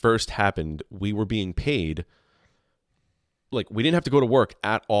that first happened, we were being paid. Like we didn't have to go to work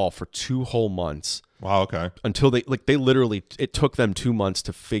at all for 2 whole months. Wow. Okay. Until they literally, it took them 2 months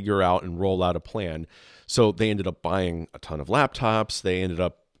to figure out and roll out a plan. So they ended up buying a ton of laptops. They ended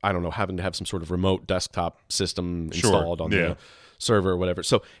up, I don't know, having to have some sort of remote desktop system installed on the server or whatever.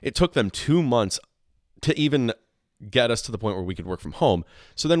 So it took them 2 months to even get us to the point where we could work from home.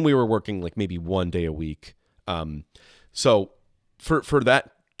 So then we were working like maybe 1 day a week. So for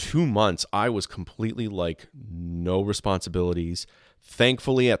that 2 months, I was completely like no responsibilities.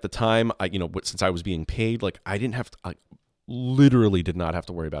 Thankfully, at the time, since I was being paid, like I literally did not have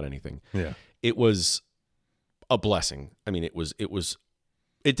to worry about anything. Yeah, it was a blessing. I mean,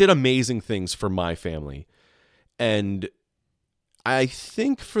 it did amazing things for my family, and I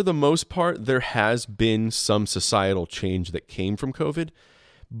think for the most part, there has been some societal change that came from COVID.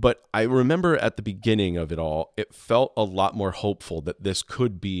 But I remember at the beginning of it all, it felt a lot more hopeful that this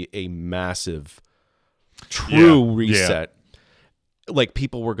could be a massive, true reset. Yeah. Like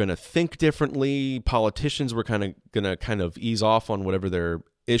people were going to think differently. Politicians were going to ease off on whatever their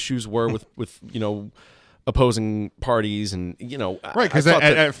issues were with opposing parties, and right, because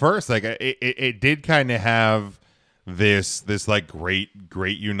at first, like it did kind of have this like great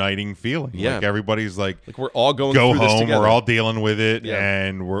uniting feeling. Yeah, like everybody's like we're all going go through home, this together. we're all dealing with it. Yeah.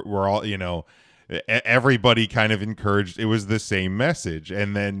 And we're all everybody kind of encouraged. It was the same message,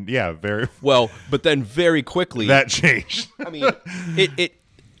 and then very well, but then very quickly that changed. I mean,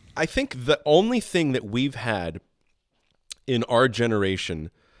 I think the only thing that we've had in our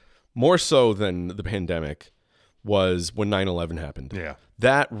generation, more so than the pandemic, was when 9/11 happened. Yeah,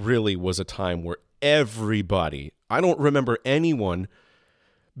 that really was a time where everybody, I don't remember anyone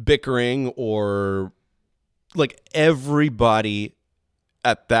bickering, or like everybody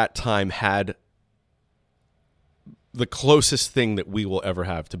at that time had the closest thing that we will ever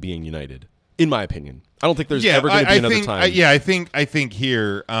have to being united, in my opinion. I don't think there's ever going to be another time. I think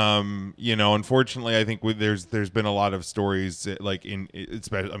here, unfortunately, I think there's been a lot of stories like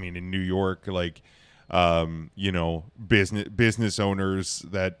especially in New York, like, business owners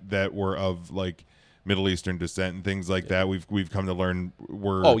that were of like Middle Eastern descent and things like that. We've come to learn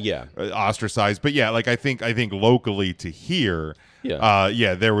were ostracized. But like I think locally to here,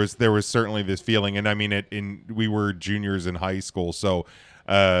 there was certainly this feeling. And I mean, we were juniors in high school, so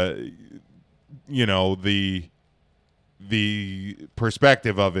the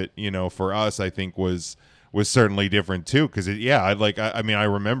perspective of it, for us, I think was certainly different too. Because I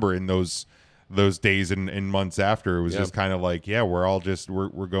remember in those days and months after, it was just kind of like, we're all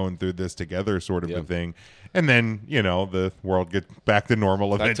we're going through this together, sort of a thing. And then the world gets back to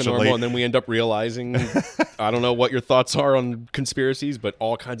normal eventually. And then we end up realizing, I don't know what your thoughts are on conspiracies, but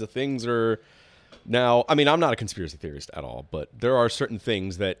all kinds of things are now. I mean, I'm not a conspiracy theorist at all, but there are certain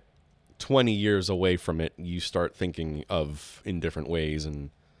things that 20 years away from it, you start thinking of in different ways, and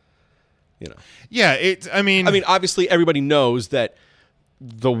I mean, obviously everybody knows that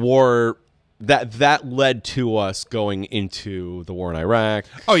the war that led to us going into the war in Iraq.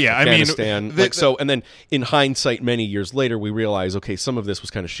 Oh yeah, Afghanistan. And then in hindsight, many years later, we realize, okay, some of this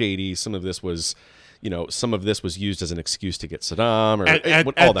was kind of shady. Some of this was, some of this was used as an excuse to get Saddam, or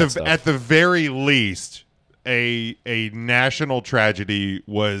all that stuff. At the very least, a national tragedy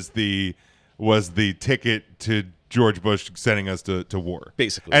was the ticket to George Bush sending us to war.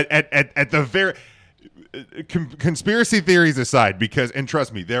 Basically, at the very. Conspiracy theories aside, and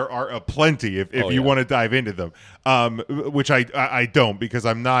trust me, there are a plenty if you want to dive into them, which I don't, because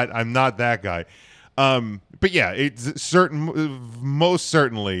I'm not that guy. But it's most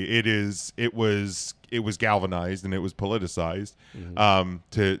certainly it was galvanized and it was politicized,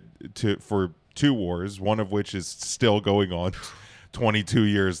 for 2 wars, one of which is still going on 22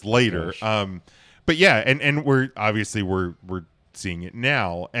 years later. But and we're obviously we're seeing it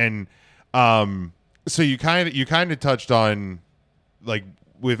now, and so you kind of touched on, like,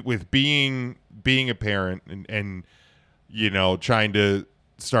 with being a parent and trying to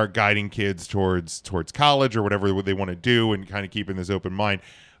start guiding kids towards college or whatever they want to do, and kind of keeping this open mind.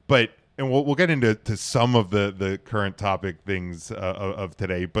 But we'll get into some of the current topic things of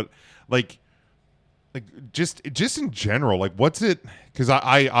today. But like just in general, like, what's it? Because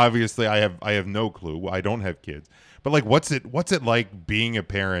I obviously I have no clue. I don't have kids. But like, what's it like being a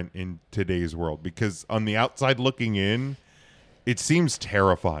parent in today's world? Because on the outside looking in, it seems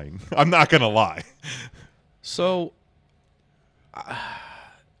terrifying. I'm not gonna lie. So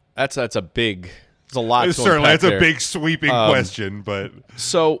that's a big. There's a lot. To Certainly, unpack that's a there. big sweeping question, but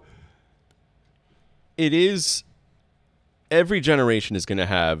So it is. Every generation is going to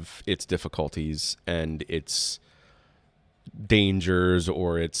have its difficulties and its dangers,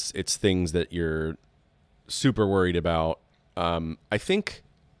 or it's things that you're super worried about. I think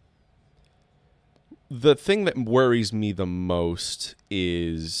the thing that worries me the most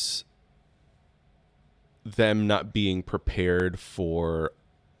is them not being prepared for.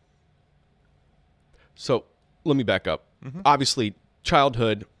 So let me back up. Obviously,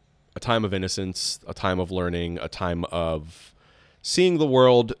 childhood, a time of innocence, a time of learning, a time of seeing the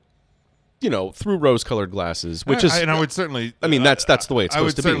world, through rose-colored glasses, which is. And I would certainly. I mean, that's the way it's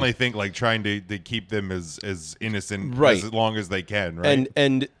supposed to be. I would certainly think like trying to keep them as innocent Right. as long as they can, right?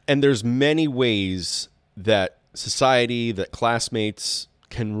 And there's many ways that society, that classmates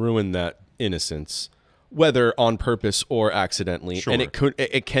can ruin that innocence, whether on purpose or accidentally. Sure. And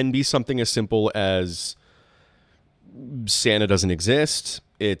it can be something as simple as Santa doesn't exist.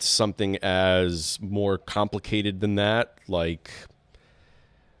 It's something as more complicated than that, like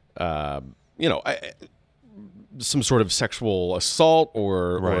some sort of sexual assault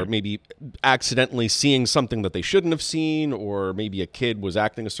or Right. maybe accidentally seeing something that they shouldn't have seen, or maybe a kid was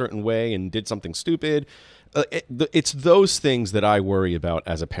acting a certain way and did something stupid. It's those things that I worry about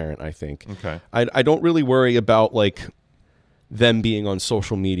as a parent, I think. Okay. I don't really worry about like them being on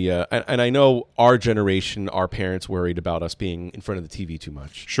social media. And I know our generation, our parents worried about us being in front of the TV too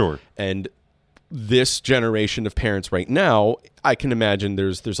much. Sure. And this generation of parents right now, I can imagine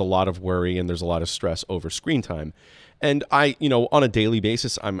there's a lot of worry and there's a lot of stress over screen time. And I, on a daily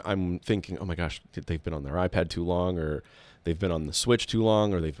basis, I'm thinking, oh my gosh, they've been on their iPad too long, or they've been on the Switch too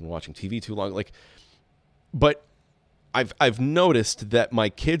long, or they've been watching TV too long. But I've noticed that my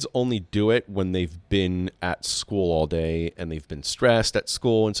kids only do it when they've been at school all day and they've been stressed at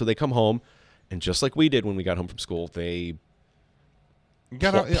school, and so they come home, and just like we did when we got home from school, they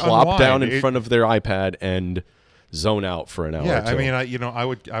plop down in front of their iPad and zone out for an hour. Yeah, or two. I mean,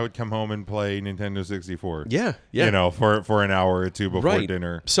 I would come home and play Nintendo 64. Yeah. For an hour or two before Right.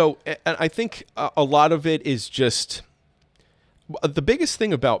 dinner. So, and I think a lot of it is just the biggest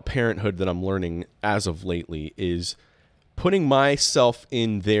thing about parenthood that I'm learning as of lately is putting myself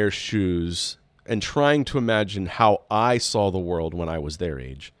in their shoes and trying to imagine how I saw the world when I was their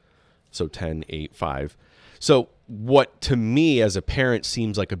age. So 10, 8, 5. So what to me as a parent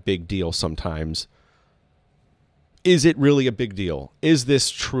seems like a big deal sometimes, is it really a big deal? Is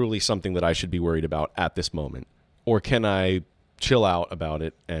this truly something that I should be worried about at this moment? Or can I chill out about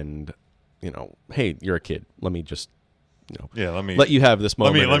it and, hey, you're a kid. Let me just, let you have this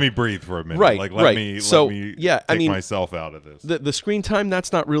moment. Let me breathe for a minute. Right, Let right. me So, take myself out of this. The screen time,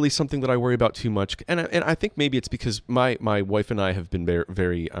 that's not really something that I worry about too much. And I think maybe it's because my wife and I have been very,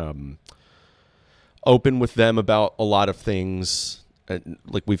 very open with them about a lot of things.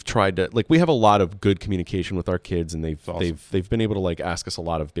 We've tried to, we have a lot of good communication with our kids, and they've been able to ask us a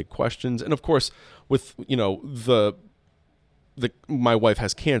lot of big questions. And of course, with my wife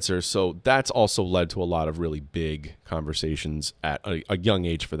has cancer, so that's also led to a lot of really big conversations at a young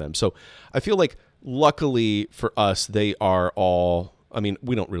age for them. So I feel like luckily for us, they are all, I mean,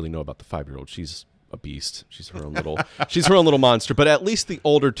 we don't really know about the 5-year-old. She's a beast. She's her own little monster, but at least the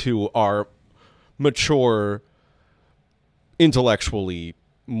older two are mature intellectually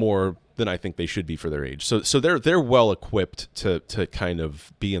more than I think they should be for their age. So they're well equipped to kind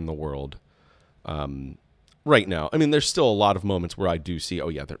of be in the world. Right now, I mean, there's still a lot of moments where I do see, oh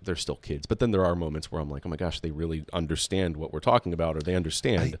yeah, they're still kids. But then there are moments where I'm like, oh my gosh, they really understand what we're talking about, or they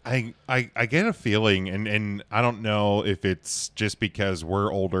understand. I get a feeling, and I don't know if it's just because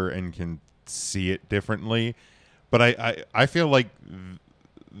we're older and can see it differently, but I feel like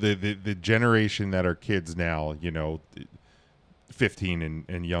the generation that are kids now, 15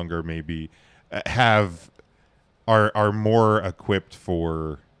 and younger maybe, are more equipped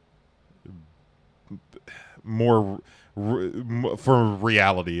for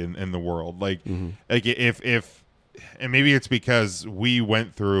reality in the world. Like if and maybe it's because we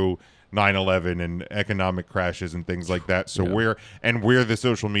went through 9/11 and economic crashes and things like that, so we're the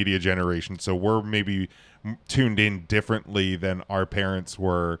social media generation, so we're maybe tuned in differently than our parents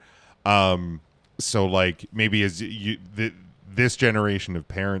were. So maybe as this generation of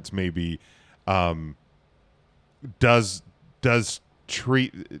parents maybe does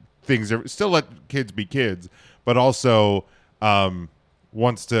treat things, still let kids be kids, but also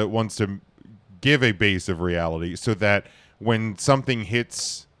wants to give a base of reality, so that when something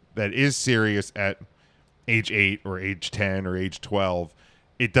hits that is serious at age 8 or age 10 or age 12,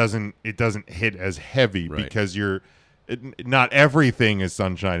 it doesn't hit as heavy because not everything is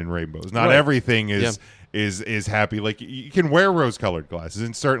sunshine and rainbows. Not everything is happy. Like you can wear rose-colored glasses,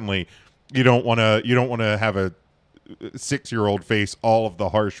 and certainly you don't want to have a 6-year-old face all of the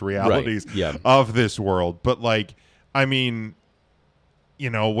harsh realities of this world. But like, I mean,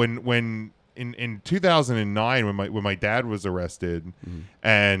 when in 2009 when my dad was arrested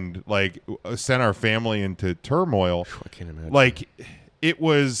and like sent our family into turmoil, I can't imagine. Like it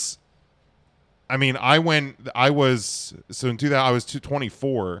was, I mean, I was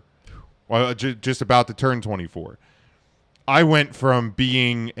 24, well, just about to turn 24. I went from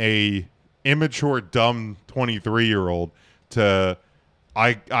being a immature, dumb 23-year-old to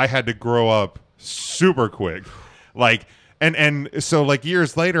I had to grow up super quick. Like, and so like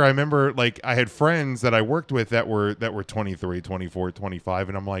years later, I remember like I had friends that I worked with that were 23, 24, 25.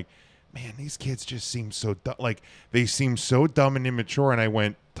 And I'm like, man, these kids just seem so dumb. Like they seem so dumb and immature. And I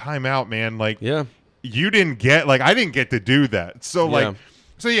went, time out, man. Like, you didn't get, like, I didn't get to do that. So like,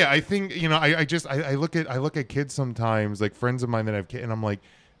 so yeah, I think, I look at kids sometimes, like friends of mine that have kids, and I'm like,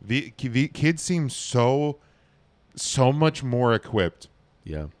 the kids seem so much more equipped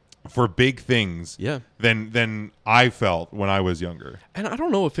for big things than I felt when I was younger. And I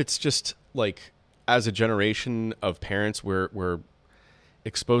don't know if it's just like as a generation of parents we're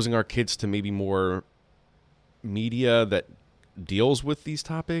exposing our kids to maybe more media that deals with these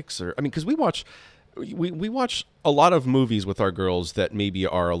topics, or I mean, because we watch a lot of movies with our girls that maybe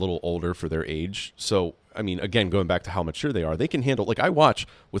are a little older for their age. So I mean, again, going back to how mature they are, they can handle, like I watch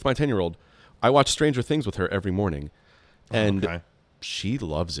with my 10-year-old, I watch Stranger Things with her every morning, and she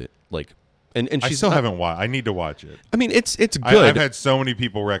loves it. Like, and I she's still haven't watched. I need to watch it. I mean, it's good. I've had so many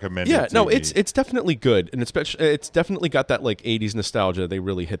people recommend it. Yeah, to no, me. it's definitely good, and it's definitely got that like 80s nostalgia. They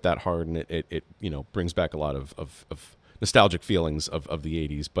really hit that hard, and it brings back a lot of nostalgic feelings of the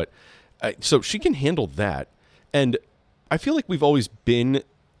 80s. But so she can handle that, and I feel like we've always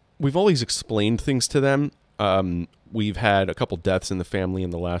explained things to them. We've had a couple deaths in the family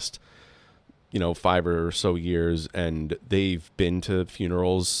in the last 5 or so years, and they've been to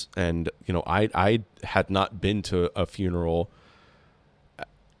funerals, and I had not been to a funeral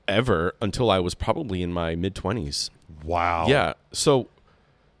ever until I was probably in my mid-20s. Wow. Yeah. So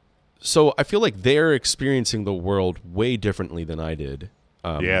I feel like they're experiencing the world way differently than I did.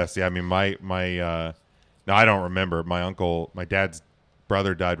 Yes. Yeah. I mean, my no, I don't remember. My dad's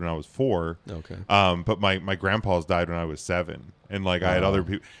brother died when I was 4. Okay. But my grandpa's died when I was 7. And like I had other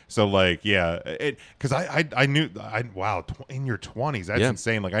people, so like because I knew in your 20s, that's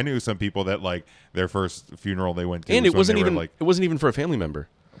insane. Like I knew some people that like their first funeral they went to, and it wasn't even for a family member.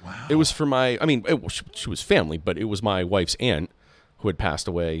 Wow. It was for she was family, but it was my wife's aunt who had passed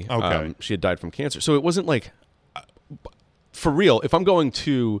away. Okay. She had died from cancer, so it wasn't like for real. If I'm going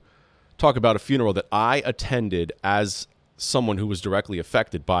to talk about a funeral that I attended as someone who was directly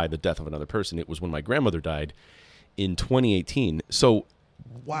affected by the death of another person, it was when my grandmother died in 2018. So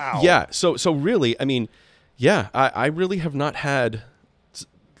wow. Yeah. So really, I mean, yeah, I really have not had,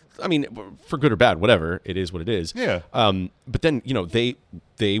 I mean, for good or bad, whatever, it is what it is. Yeah. But then,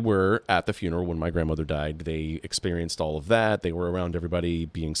 they were at the funeral when my grandmother died. They experienced all of that. They were around everybody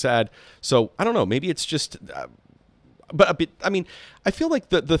being sad. So I don't know, maybe it's just, but a bit, I mean, I feel like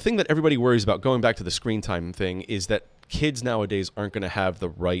the thing that everybody worries about, going back to the screen time thing, is that kids nowadays aren't going to have the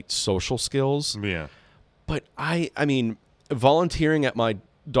right social skills. Yeah. But I mean, volunteering at my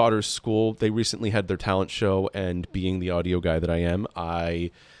daughter's school, they recently had their talent show, and being the audio guy that I am,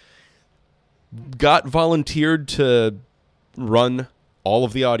 I got volunteered to run all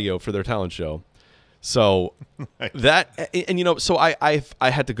of the audio for their talent show. So that, and so I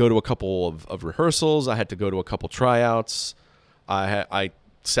had to go to a couple of rehearsals. I had to go to a couple tryouts. I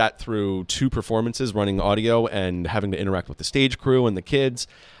sat through 2 performances running audio and having to interact with the stage crew and the kids.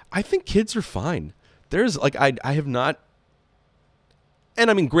 I think kids are fine. There's like, I have not, and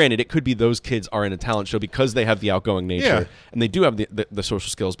I mean, granted, it could be those kids are in a talent show because they have the outgoing nature and they do have the social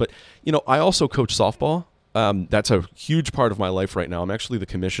skills. But, I also coach softball. That's a huge part of my life right now. I'm actually the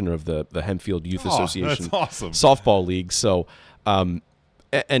commissioner of the Hempfield Youth Association that's awesome. softball league. So,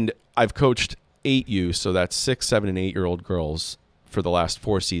 and I've coached 8 youth, so that's 6, 7, and 8-year-old girls for the last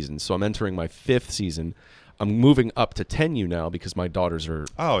 4 seasons. So I'm entering my 5th season. I'm moving up to 10U now because my daughters are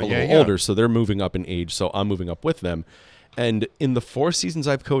a little older, so they're moving up in age, so I'm moving up with them. And in the 4 seasons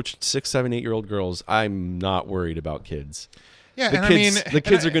I've coached 6, 7, 8-year-old girls, I'm not worried about kids. Yeah, the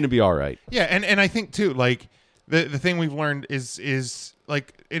kids are going to be all right. Yeah, and I think too, like the thing we've learned is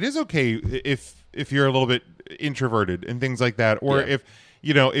like it is okay if you're a little bit introverted and things like that, or if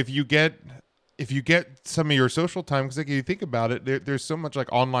if you get some of your social time, because like you think about it, there's so much like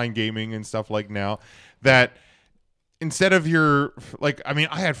online gaming and stuff like now that instead of your like, I mean,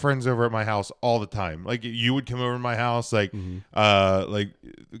 I had friends over at my house all the time. Like you would come over to my house, like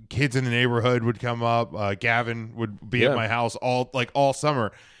kids in the neighborhood would come up. Gavin would be at my house all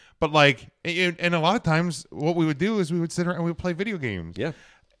summer. But like, and a lot of times what we would do is we would sit around and we would play video games. Yeah.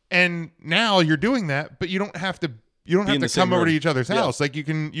 And now you're doing that, but you don't have to come over to each other's house. Like you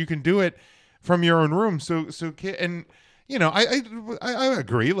can do it from your own room. So and you know, I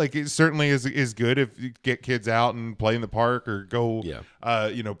agree. Like it certainly is good if you get kids out and play in the park or go,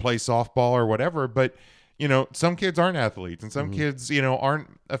 you know, play softball or whatever. But you know, some kids aren't athletes, and some kids, you know, aren't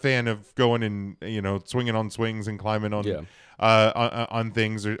a fan of going and you know swinging on swings and climbing on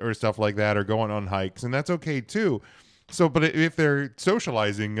things or stuff like that, or going on hikes, and that's okay too. So, but if they're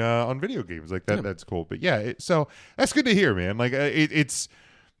socializing on video games like that, that's cool. But yeah, so that's good to hear, man. Like it's.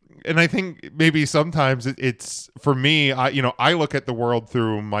 And I think maybe sometimes it's for me, I look at the world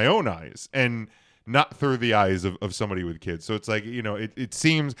through my own eyes and not through the eyes of somebody with kids. So it's like, you know, it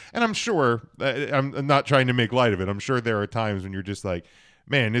seems, and I'm sure, I'm not trying to make light of it. I'm sure there are times when you're just like,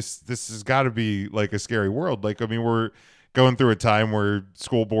 man, this has got to be like a scary world. Like, I mean, we're going through a time where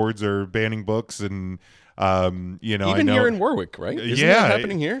school boards are banning books and, you know, even here in Warwick, right? Isn't that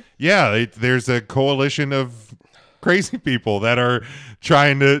happening here? Yeah. There's a coalition of crazy people that are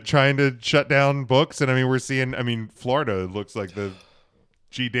trying to shut down books, and I mean we're seeing. I mean Florida looks like the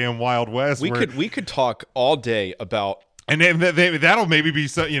damn Wild West. We could talk all day about, and then that'll maybe be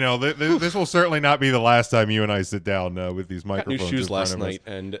so. You know, this will certainly not be the last time you and I sit down with these microphones. Got new shoes last night,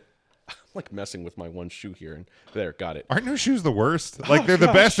 and I'm like messing with my one shoe here, and there, got it. Aren't new shoes the worst? Like they're the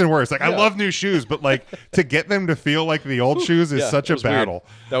best and worst. Like I love new shoes, but like to get them to feel like the old shoes is such a battle.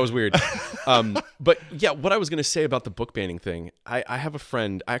 Weird. That was weird. But yeah, what I was going to say about the book banning thing, I have a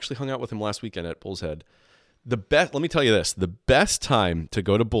friend. I actually hung out with him last weekend at Bull's Head. Let me tell you this: the best time to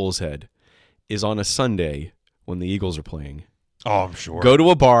go to Bull's Head is on a Sunday when the Eagles are playing. Oh, I'm sure. Go to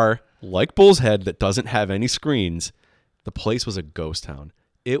a bar like Bull's Head that doesn't have any screens. The place was a ghost town.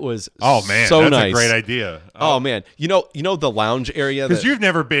 It was so nice. That's a great idea. Oh man, you know the lounge area, because you've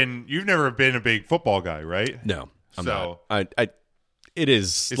never been a big football guy, right? No, I'm not.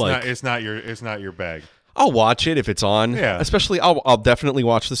 It's not your bag. I'll watch it if it's on. Yeah. Especially I'll definitely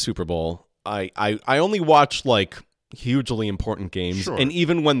watch the Super Bowl. I only watch like hugely important games, and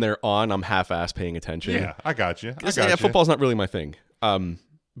even when they're on, I'm half-ass paying attention. Yeah, I got you. Football's not really my thing.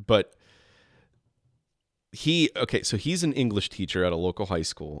 But so he's an English teacher at a local high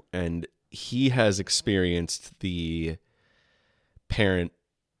school, and he has experienced the parent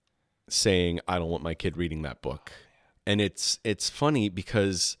saying, "I don't want my kid reading that book." And it's funny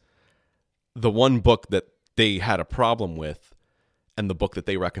because the one book that they had a problem with and the book that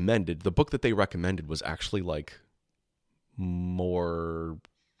they recommended was actually like more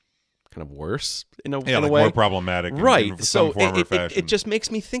kind of worse in a way, more problematic, right? In some form or fashion. It just makes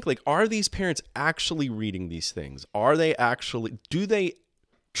me think: like, are these parents actually reading these things? Are they actually? Do they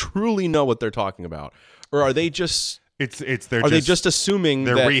truly know what they're talking about, or are they just? They just assuming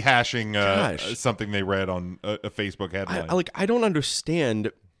they're that, rehashing something they read on a Facebook headline? I don't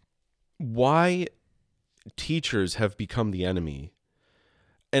understand why teachers have become the enemy,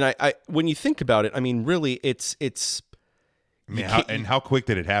 and I when you think about it, I mean, really, it's. And how quick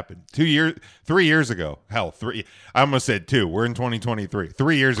did it happen? 3 years ago. Hell, three. I almost said 2. We're in 2023.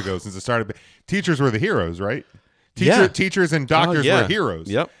 3 years ago since it started. Teachers were the heroes, right? Teachers and doctors were heroes.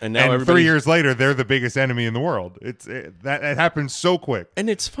 Yep. And now 3 years later, they're the biggest enemy in the world. That happens so quick. And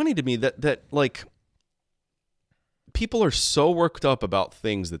it's funny to me that like people are so worked up about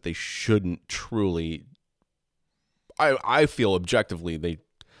things that they shouldn't truly. I feel objectively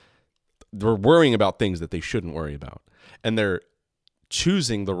they're worrying about things that they shouldn't worry about. And they're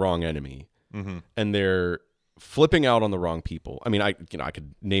choosing the wrong enemy, and they're flipping out on the wrong people. I mean, I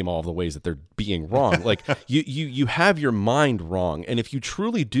could name all of the ways that they're being wrong. Like you have your mind wrong, and if you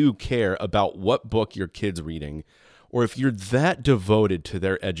truly do care about what book your kid's reading, or if you're that devoted to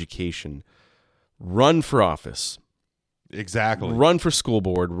their education, run for office. Exactly. Run for school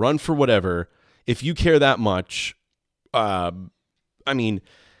board. Run for whatever. If you care that much, I mean,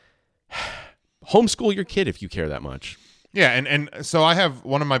 homeschool your kid if you care that much. Yeah, and so I have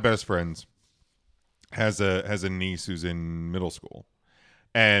one of my best friends has a niece who's in middle school,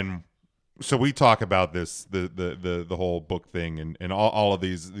 and so we talk about this the whole book thing and all of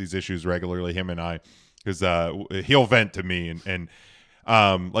these issues regularly, him and I, because he'll vent to me and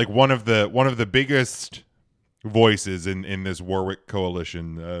like one of the biggest voices in this Warwick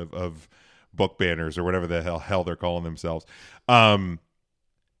coalition of book banners or whatever the hell they're calling themselves.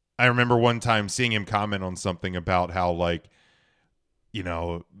 I remember one time seeing him comment on something about how, like, you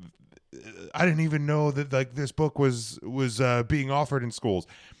know, I didn't even know that, like, this book was being offered in schools.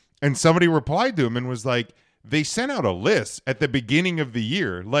 And somebody replied to him and was like, they sent out a list at the beginning of the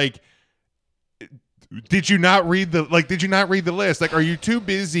year. Like, did you not read the list? Like, are you too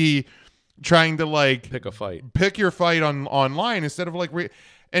busy trying to, like, pick your fight online instead of, like,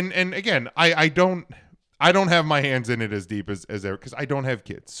 and again, I don't have my hands in it as deep as ever, because I don't have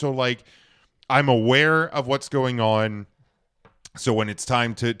kids. So, like, I'm aware of what's going on. So when it's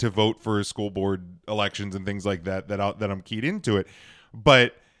time to vote for school board elections and things like that I'm keyed into it.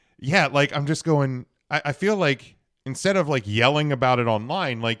 But yeah, like, I'm just going, I feel like instead of, like, yelling about it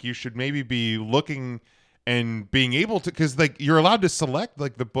online, like, you should maybe be looking and being able to, because, like, you're allowed to select,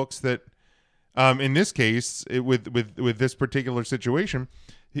 like, the books that, in this case, with this particular situation,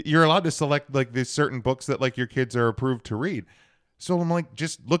 you're allowed to select, like, these certain books that, like, your kids are approved to read. So I'm like,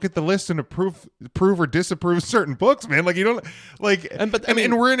 just look at the list and approve or disapprove certain books, man. Like, you don't, like, and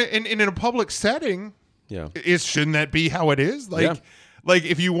we're in a public setting. Yeah, shouldn't that be how it is? Like, yeah. Like,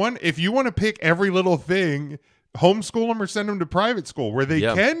 if you want to pick every little thing, homeschool them or send them to private school where they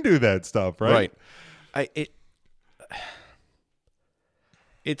can do that stuff, right? Right.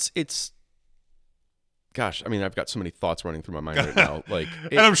 It's. Gosh, I mean, I've got so many thoughts running through my mind right now. Like,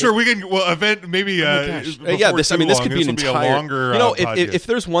 and I'm sure we can event maybe. This could be an entire. Longer, if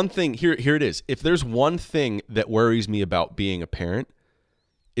there's one thing here it is. If there's one thing that worries me about being a parent,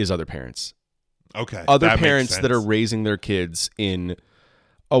 is other parents. Okay, other parents that are raising their kids in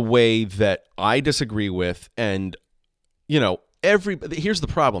a way that I disagree with, and here's the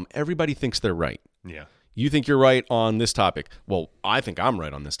problem: everybody thinks they're right. Yeah. You think you're right on this topic. Well, I think I'm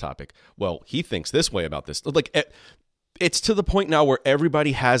right on this topic. Well, he thinks this way about this. Like, it's to the point now where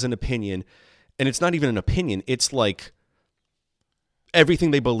everybody has an opinion, and it's not even an opinion. It's like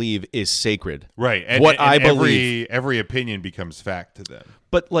everything they believe is sacred. Right. And I believe every opinion becomes fact to them.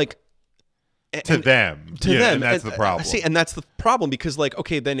 But, like, to them, and that's the problem. See, and that's the problem, because, like,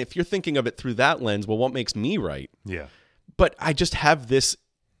 okay, then if you're thinking of it through that lens, well, what makes me right? Yeah. But I just have this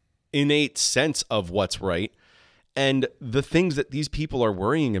innate sense of what's right, and the things that these people are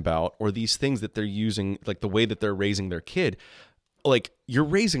worrying about, or these things that they're using, like the way that they're raising their kid, like, you're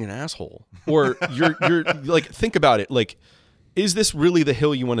raising an asshole, or you're like, think about it, like, is this really the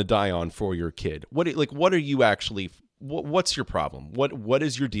hill you want to die on for your kid? What are you actually? What's your problem? What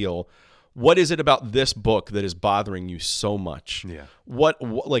is your deal? What is it about this book that is bothering you so much? Yeah. What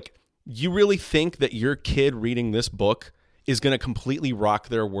like, you really think that your kid reading this book is going to completely rock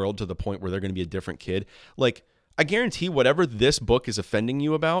their world to the point where they're going to be a different kid? Like, I guarantee whatever this book is offending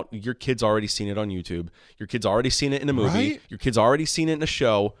you about, your kid's already seen it on YouTube. Your kid's already seen it in a movie. Right? Your kid's already seen it in a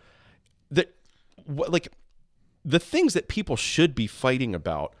show. Like, the things that people should be fighting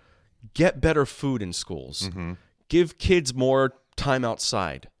about: get better food in schools, give kids more time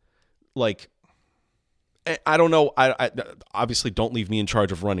outside. Like, I don't know. I obviously, don't leave me in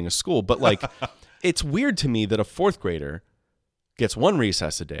charge of running a school, but, like, it's weird to me that a fourth grader gets one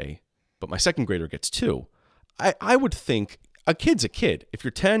recess a day, but my second grader gets two. I would think a kid's a kid. If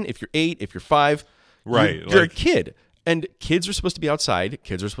you're 10, if you're 8, if you're 5, right, you're a kid. And kids are supposed to be outside.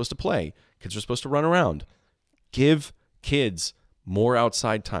 Kids are supposed to play. Kids are supposed to run around. Give kids more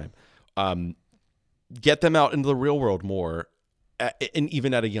outside time. Get them out into the real world more, and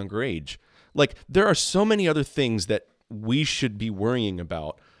even at a younger age. Like, there are so many other things that we should be worrying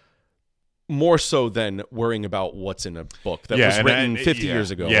about, more so than worrying about what's in a book that was written 50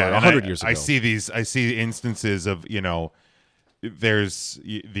 years ago or 100 years ago. I see instances of, there's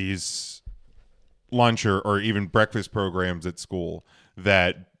these lunch or even breakfast programs at school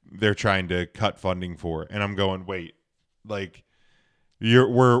that they're trying to cut funding for. And I'm going, wait, like,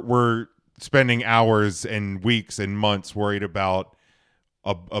 we're spending hours and weeks and months worried about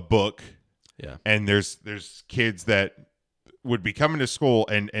a book. Yeah. And there's kids that would be coming to school,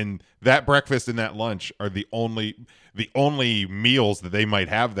 and that breakfast and that lunch are the only meals that they might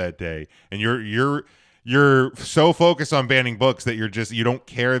have that day. And you're so focused on banning books that you don't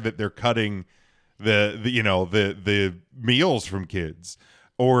care that they're cutting the meals from kids,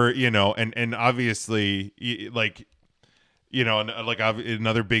 or and obviously, like,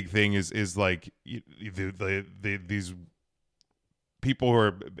 another big thing is like these people who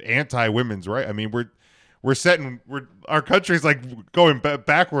are anti-women's right. I mean, our country's like going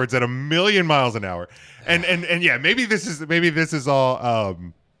backwards at 1,000,000 miles an hour, and yeah, maybe this is all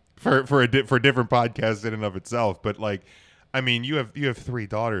for a different podcast in and of itself. But, like, I mean, you have 3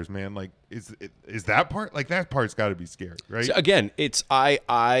 daughters, man. Like, is that part, like, that part's got to be scary, right? So again, it's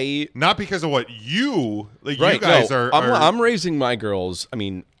I not because of what you like. right, You guys no, are. I'm raising my girls. I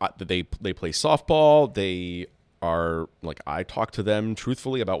mean, they play softball. They are like, I talk to them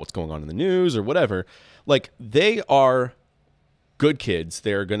truthfully about what's going on in the news or whatever. Like, they are good kids.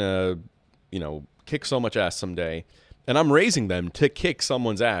 They're gonna, kick so much ass someday, and I'm raising them to kick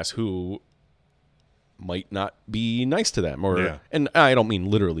someone's ass who might not be nice to them, and I don't mean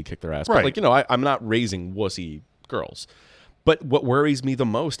literally kick their ass, right. but like, I'm not raising wussy girls. But what worries me the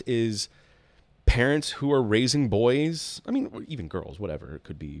most is parents who are raising boys. I mean, even girls, whatever, it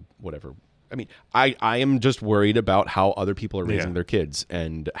could be whatever. I mean, I am just worried about how other people are raising their kids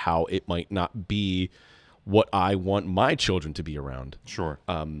and how it might not be what I want my children to be around. Sure.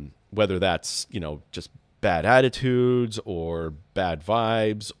 Whether that's, just bad attitudes or bad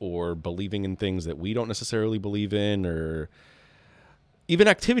vibes or believing in things that we don't necessarily believe in, or even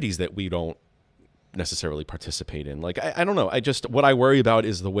activities that we don't necessarily participate in. Like, I don't know. What I worry about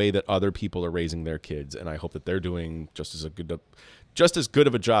is the way that other people are raising their kids, and I hope that they're doing just as good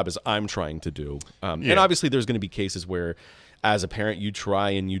of a job as I'm trying to do. And obviously there's going to be cases where, as a parent, you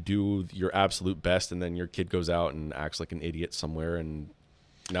try and you do your absolute best, and then your kid goes out and acts like an idiot somewhere, and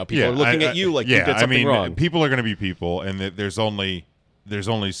now people are looking at you like you did something wrong. People are going to be people, and there's only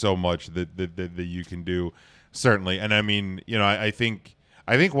so much that you can do, certainly. And I mean, I think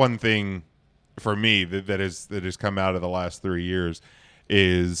one thing for me that has come out of the last 3 years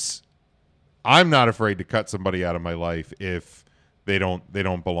is I'm not afraid to cut somebody out of my life if they don't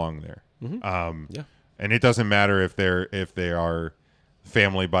belong there. Mm-hmm. And it doesn't matter if they are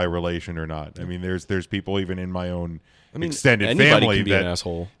family by relation or not. I mean, there's people even in my own extended family can be that an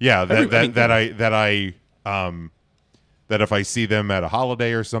asshole. Yeah, that if I see them at a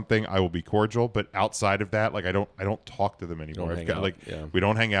holiday or something, I will be cordial. But outside of that, like, I don't talk to them anymore. We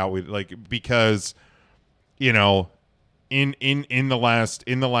don't hang out with, like, because in the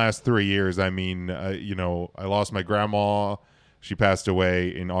last 3 years, I mean, I lost my grandma. She passed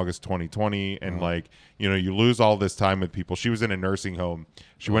away in August 2020, and you lose all this time with people. She was in a nursing home.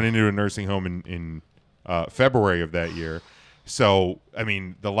 She went into a nursing home in February of that year. So, I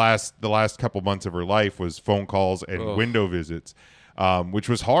mean, the last couple months of her life was phone calls and window visits, which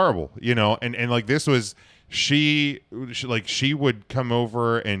was horrible, and like, this was, she would come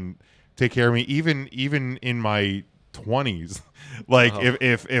over and take care of me even in my 20s. Like,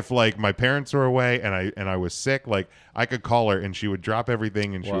 if like my parents were away and I was sick, like, I could call her and she would drop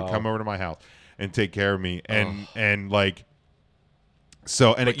everything and she would come over to my house and take care of me. And like,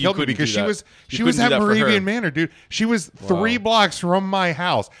 so, and it killed me because she was at Moravian Manor, dude. She was 3 blocks from my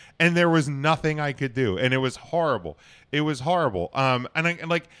house, and there was nothing I could do, and it was horrible. It was horrible. And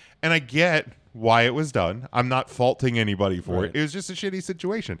I get why it was done. I'm not faulting anybody for it. It was just a shitty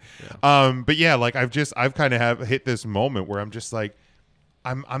situation. Yeah. But yeah, like, I've kind of have hit this moment where I'm just like,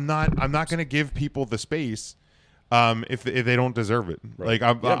 I'm not going to give people the space if they don't deserve it. Right.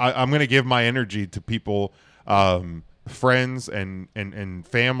 Like, I'm going to give my energy to people, friends and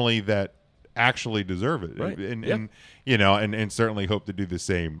family that actually deserve it, and certainly hope to do the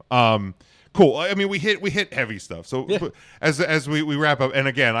same. Cool. I mean, we hit heavy stuff. So as we wrap up, and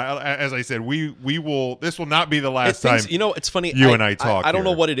again, as I said, we will. This will not be the last time. It's funny. You and I talk. I don't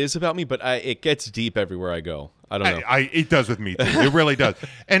know what it is about me, but it gets deep everywhere I go. I don't know. It does with me too. It really does.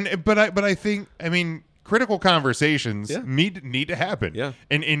 But I think, I mean, critical conversations need to happen. Yeah.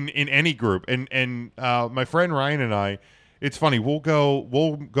 In any group. And my friend Ryan and I, it's funny. We'll go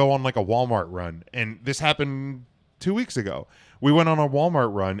on like a Walmart run, and this happened 2 weeks ago. We went on a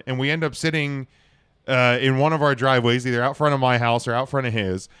Walmart run, and we end up sitting in one of our driveways, either out front of my house or out front of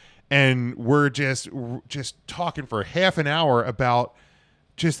his, and we're just talking for half an hour about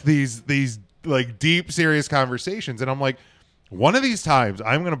just these like deep, serious conversations. And I'm like, one of these times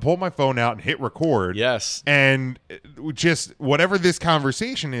I'm going to pull my phone out and hit record. Yes. And just whatever this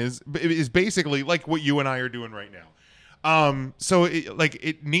conversation is basically like what you and I are doing right now. So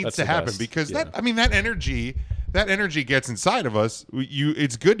it needs to happen because that energy gets inside of us.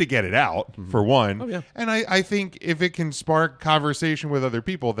 It's good to get it out for one. Oh, yeah. And I think if it can spark conversation with other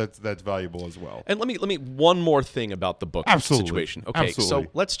people, that's valuable as well. And let me one more thing about the book situation. Okay. Absolutely.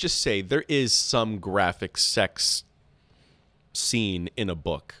 So let's just say there is some graphic sex scene in a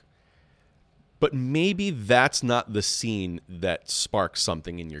book, but maybe that's not the scene that sparks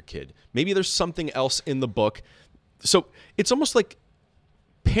something in your kid. Maybe there's something else in the book. So it's almost like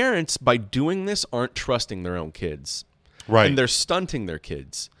parents, by doing this, aren't trusting their own kids. Right. And they're stunting their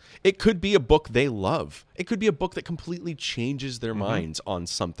kids. It could be a book they love. It could be a book that completely changes their minds on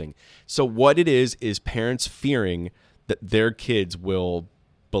something. So what it is parents fearing that their kids will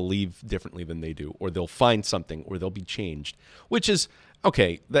believe differently than they do, or they'll find something, or they'll be changed, which is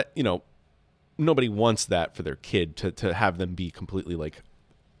okay. That, nobody wants that for their kid to have them be completely like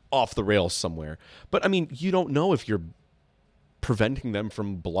off the rails somewhere. But I mean, you don't know if you're preventing them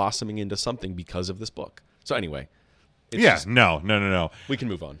from blossoming into something because of this book. So anyway, no. We can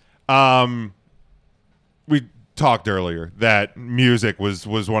move on. We talked earlier that music was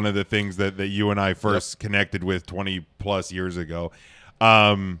one of the things that you and I first connected with 20 plus years ago.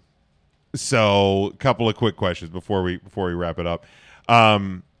 So a couple of quick questions before we wrap it up.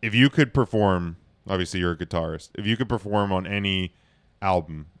 If you could perform, obviously you're a guitarist, if you could perform on any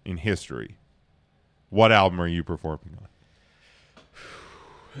album in history, what album are you performing on?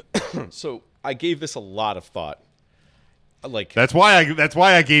 So I gave this a lot of thought. Like, that's why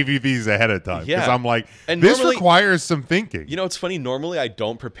I gave you these ahead of time, because I'm like, and this requires some thinking. It's funny. Normally I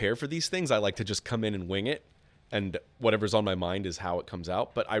don't prepare for these things. I like to just come in and wing it, and whatever's on my mind is how it comes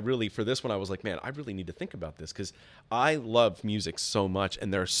out. But for this one, I was like, man, I really need to think about this, because I love music so much,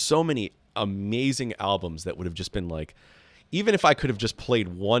 and there are so many amazing albums that would have just been like, even if I could have just played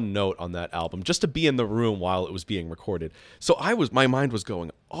one note on that album just to be in the room while it was being recorded. So my mind was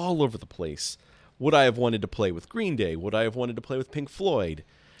going all over the place. Would I have wanted to play with Green Day? Would I have wanted to play with Pink Floyd?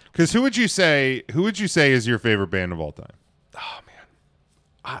 Because who would you say is your favorite band of all time? Oh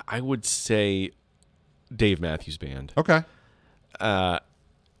man, I would say Dave Matthews Band. Okay.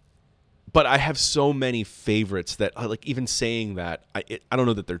 But I have so many favorites that, like, even saying that, I don't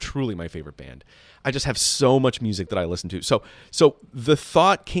know that they're truly my favorite band. I just have so much music that I listen to. So the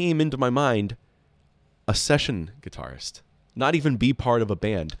thought came into my mind: a session guitarist, not even be part of a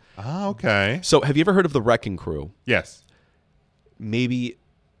band. Oh, okay. So have you ever heard of the Wrecking Crew? Yes. Maybe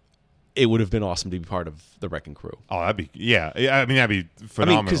it would have been awesome to be part of the Wrecking Crew. Oh, that'd be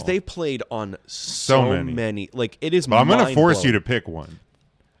phenomenal. Because they played on so many. Like, it is. But I'm going to force you to pick one.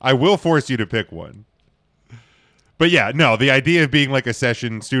 I will force you to pick one. But yeah, no, the idea of being like a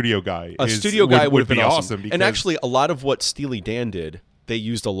session studio guy, would have been awesome. And actually, a lot of what Steely Dan did, they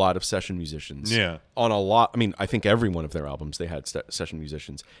used a lot of session musicians. Yeah. On a lot. I mean, I think every one of their albums they had session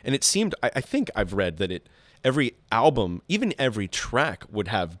musicians, and it seemed. I think I've read that every album, even every track, would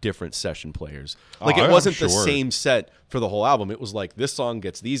have different session players. Like, it wasn't the same set for the whole album. It was like, this song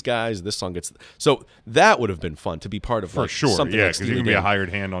gets these guys, this song gets. So that would have been fun to be part of. For sure, something yeah, because you can be a hired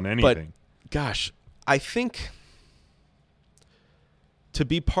hand on anything. But gosh, I think to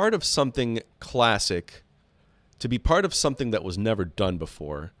be part of something classic, to be part of something that was never done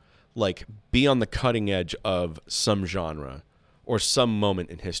before, like be on the cutting edge of some genre or some moment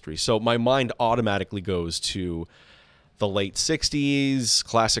in history. So my mind automatically goes to the late 60s,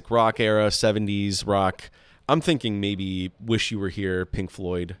 classic rock era, 70s rock. I'm thinking maybe Wish You Were Here, Pink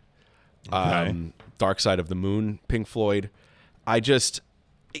Floyd, Dark Side of the Moon, Pink Floyd. I just,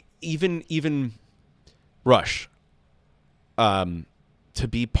 even Rush, to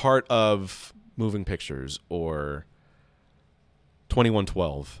be part of Moving Pictures or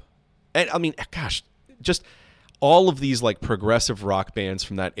 2112. And I mean, gosh, just all of these like progressive rock bands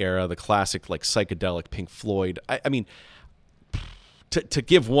from that era, the classic like psychedelic Pink Floyd. I mean, to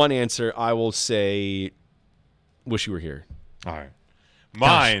give one answer, I will say Wish You Were Here. All right.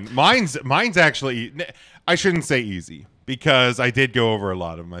 Mine's actually, I shouldn't say easy, because I did go over a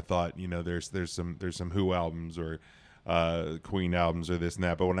lot of them. I thought, there's some Who albums or Queen albums or this and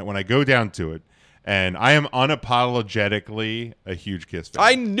that, but when I go down to it, and I am unapologetically a huge Kiss fan.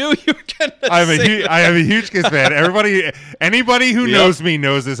 I knew you were gonna I am a huge Kiss fan. Anybody who knows me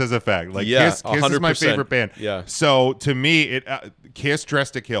knows this as a fact. Like, Kiss is my favorite band. Yeah. So to me, Kiss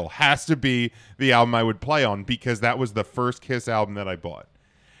Dressed to Kill has to be the album I would play on, because that was the first Kiss album that I bought.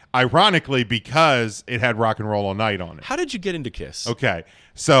 Ironically, because it had Rock and Roll All Night on it. How did you get into Kiss? Okay,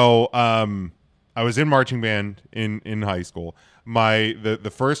 so I was in marching band in high school.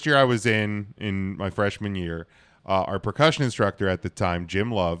 The first year I was in my freshman year, our percussion instructor at the time,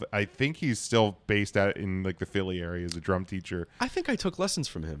 Jim Love, I think he's still based out in like the Philly area as a drum teacher. I think I took lessons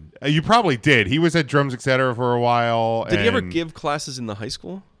from him. You probably did. He was at Drums Etc. for a while. Did he ever give classes in the high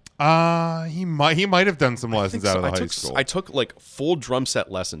school? He might have done some lessons out of the high school. I took like full drum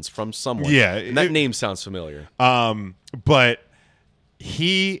set lessons from someone. Yeah, and that name sounds familiar. But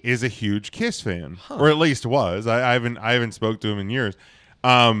he is a huge Kiss fan, or at least was. I haven't spoke to him in years.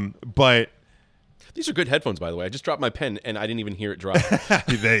 But these are good headphones, by the way. I just dropped my pen and I didn't even hear it drop.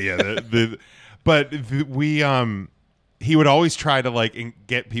 He would always try to like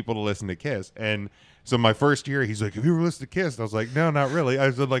get people to listen to Kiss. And so my first year, he's like, "Have you ever listened to Kiss?" And I was like, "No, not really."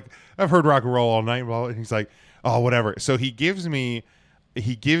 I said, like, "I've heard Rock and Roll All Night." And he's like, "Oh, whatever." So he gives me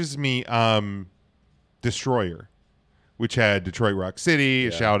Destroyer, which had Detroit Rock City,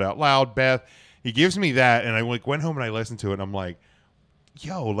 Shout Out Loud, Beth. He gives me that, and I like went home and I listened to it, and I'm like,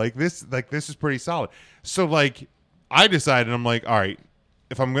 yo, like this is pretty solid. So like I decided, I'm like, all right,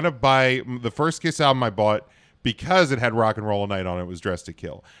 if I'm gonna buy the first Kiss album I bought because it had Rock and Roll All Night on it, was Dressed to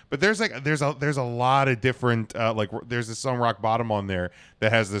Kill. But there's a lot of different like there's this song Rock Bottom on there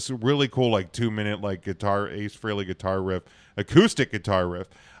that has this really cool like 2-minute like guitar Ace Frehley guitar riff, acoustic guitar riff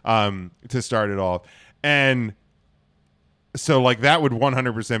to start it off. And so like that would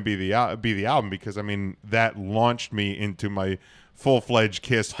 100% be the album, because I mean that launched me into my full-fledged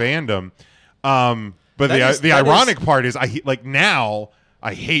Kiss fandom. But the ironic part is I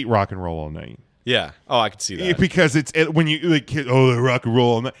hate Rock and Roll All Night. Yeah. Oh, I can see that. Because when you like, the Rock and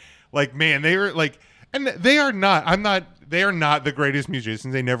Roll All Night, like, man, they are like, and they are not the greatest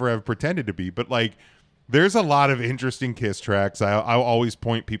musicians. They never have pretended to be, but like there's a lot of interesting Kiss tracks. I always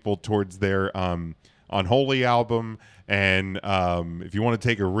point people towards their Unholy album, and if you want to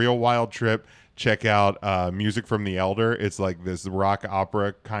take a real wild trip, check out Music from the Elder. It's like this rock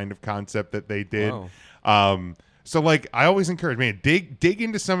opera kind of concept that they did. Wow. So like I always encourage, man, dig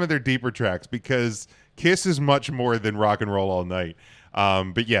into some of their deeper tracks, because Kiss is much more than Rock and Roll All Night.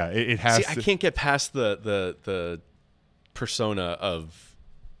 But yeah, it has. See, I can't get past the persona of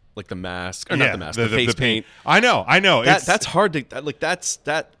like the mask, or not the mask, the face paint. I know. That's hard to like. That's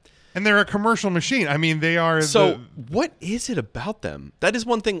that. And they're a commercial machine. I mean, they are. So what is it about them? That is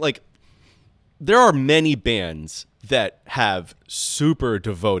one thing. Like, there are many bands that have super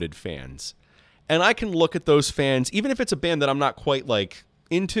devoted fans. And I can look at those fans, even if it's a band that I'm not quite like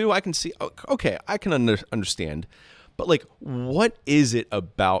into, I can see, okay, I can understand. But like, what is it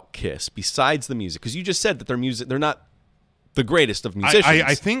about Kiss besides the music? Because you just said that they're not the greatest of musicians.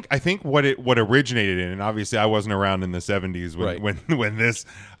 I think what originated in, and obviously I wasn't around in the 70s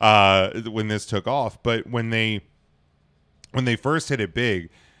when this took off, but when they first hit it big,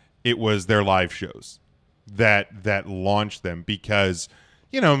 it was their live shows that launched them, because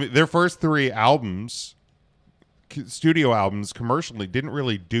their first 3 albums, studio albums, commercially didn't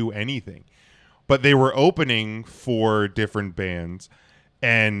really do anything, but they were opening for different bands,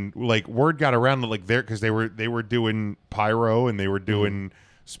 and like word got around like because they were doing Pyro, and they were doing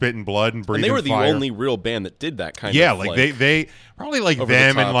Spit and Blood and Breathing Fire. And they were the only real band that did that kind of. Yeah, like they probably like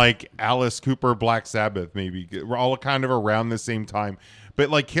them and like Alice Cooper, Black Sabbath, maybe were all kind of around the same time, but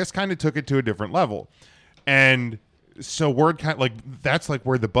like Kiss kind of took it to a different level, and so word kind of like that's like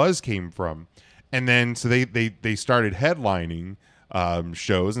where the buzz came from. And then so they started headlining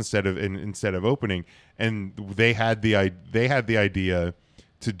shows instead of opening, and they had the idea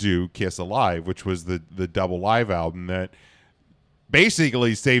to do Kiss Alive, which was the double live album that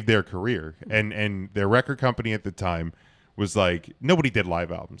basically saved their career. And their record company at the time was like, nobody did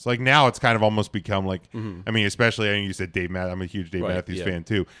live albums. Like now it's kind of almost become like, I mean, especially, I mean, you said Dave Matthews. I'm a huge Dave Matthews fan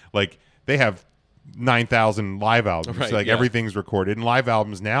too. Like they have 9,000 live albums. Right, so like everything's recorded, and live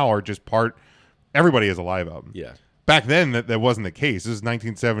albums now are just everybody has a live album. Yeah. Back then that wasn't the case. This is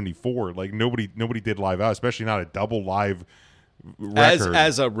 1974. Like nobody did live out, especially not a double live record.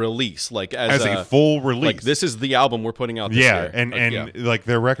 As a release, like as a full release. Like this is the album we're putting out this year. And like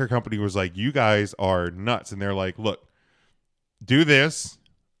their record company was like, you guys are nuts. And they're like, look, do this.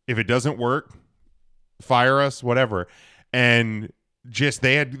 If it doesn't work, fire us, whatever. And just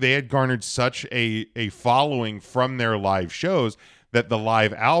they had garnered such a following from their live shows that the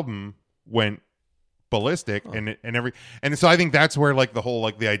live album went ballistic. And so I think that's where like the whole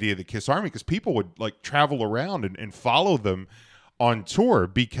like the idea of the Kiss Army, because people would like travel around and follow them on tour,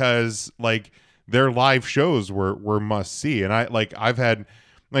 because like their live shows were must see. And I've had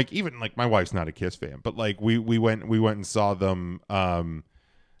like, even like my wife's not a Kiss fan, but like we went and saw them.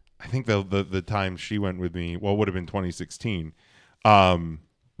 I think the time she went with me, well, it would have been 2016.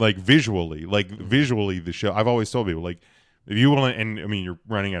 Like visually the show, I've always told people, like, if you want to, and I mean, you're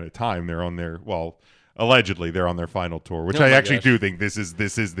running out of time. They're on their, well, allegedly they're on their final tour, which I actually do think this is the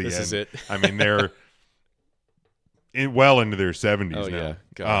end. This is it. I mean, they're well into their 70s now. Yeah,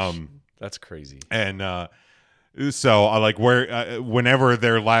 gosh, that's crazy. And so I like whenever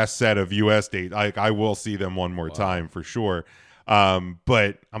their last set of US date, I will see them one more time for sure.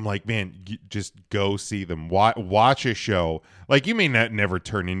 But I'm like, man, just go see them. Watch a show. Like, you may never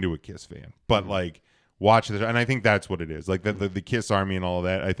turn into a Kiss fan, but like watch this. And I think that's what it is. Like the Kiss Army and all of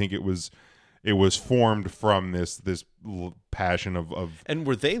that. I think it was formed from this passion of. And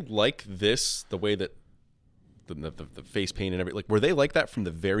were they like this, the way that the face paint and everything, like, were they like that from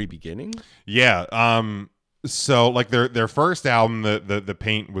the very beginning? Yeah. So like their first album, the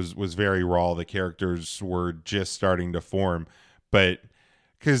paint was very raw. The characters were just starting to form, but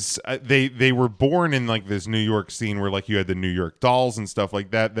because they were born in like this New York scene where like you had the New York Dolls and stuff like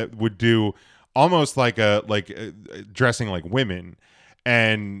that would do almost like dressing like women.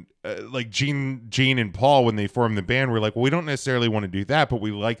 And like Gene and Paul, when they formed the band, were like, well, we don't necessarily want to do that, but we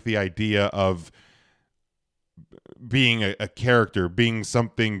like the idea of being a character, being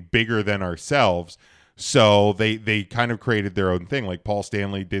something bigger than ourselves. So they kind of created their own thing. Like Paul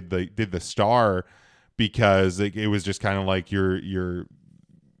Stanley did the Star because it was just kind of like you're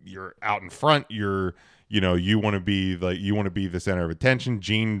out in front. You want to be the center of attention.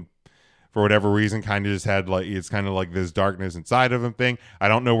 Gene, for whatever reason, kind of just had like, it's kind of like this darkness inside of him thing. I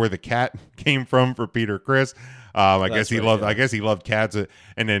don't know where the cat came from for Peter Criss. I guess he loved cats.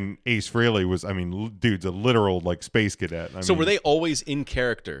 And then Ace Frehley was, dude's a literal like space cadet. Were they always in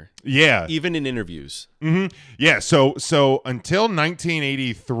character? Yeah. Even in interviews? Mm-hmm. Yeah. So until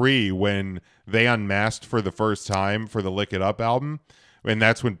 1983, when they unmasked for the first time for the Lick It Up album, and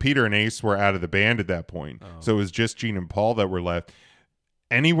that's when Peter and Ace were out of the band at that point. Oh. So it was just Gene and Paul that were left.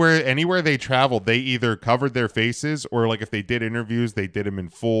 Anywhere they traveled, they either covered their faces or like if they did interviews, they did them in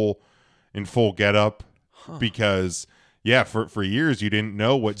full getup. Huh. Because for years you didn't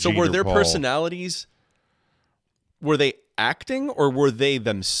know what. So Gene were or their Paul, personalities? Were they acting or were they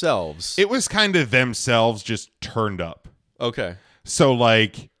themselves? It was kind of themselves just turned up. Okay. So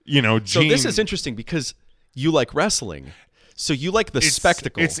like Gene. So this is interesting because you like wrestling. So you like the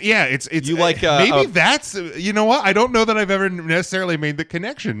spectacle. It's you like maybe that's you know what, I don't know that I've ever necessarily made the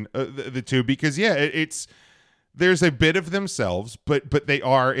connection the two, because it's there's a bit of themselves, but they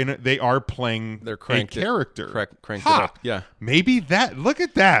are playing a character. Cranked it up. Yeah. Maybe that. Look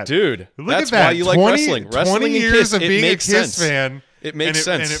at that, dude. Look that's at that. Why you like wrestling. 20 years Kiss, of being a Kiss sense. fan. It makes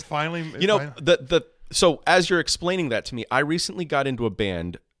sense. And it finally. So as you're explaining that to me, I recently got into a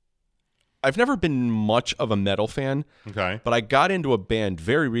band. I've never been much of a metal fan. Okay. But I got into a band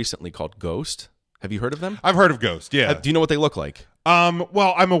very recently called Ghost. Have you heard of them? I've heard of Ghost, yeah. Do you know what they look like?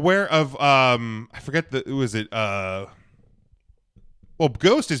 Well, I'm aware of I forget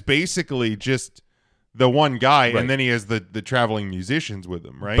Ghost is basically just the one guy, right. And then he has the traveling musicians with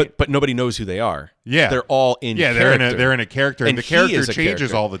him, right? But nobody knows who they are. Yeah. They're all in character. They're in a character, and the character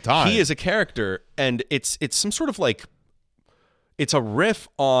changes all the time. He is a character, and it's some sort of like, it's a riff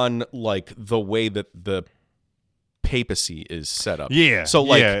on like the way that the papacy is set up. Yeah. So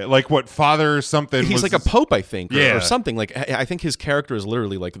like what Father something. He's like a pope, I think, or something. Like I think his character is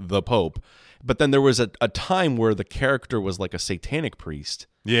literally like the pope. But then there was a time where the character was like a satanic priest.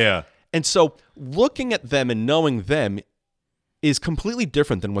 Yeah. And so looking at them and knowing them is completely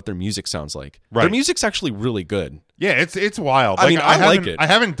different than what their music sounds like. Right. Their music's actually really good. Yeah, it's wild. I mean, I like it. I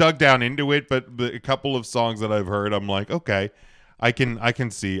haven't dug down into it, but a couple of songs that I've heard, I'm like, okay. I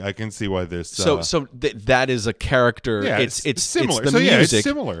can see why this. That is a character. Yeah, it's similar. It's the music. It's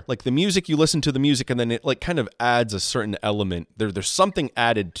similar. Like the music, you listen to the music, and then it like kind of adds a certain element. There's something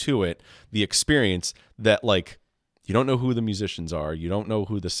added to it, the experience that like you don't know who the musicians are, you don't know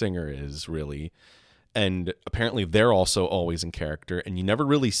who the singer is really, and apparently they're also always in character, and you never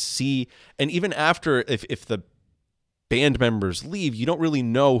really see. And even after, if the band members leave, you don't really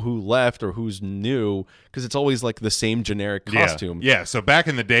know who left or who's new because it's always like the same generic costume. Yeah. So back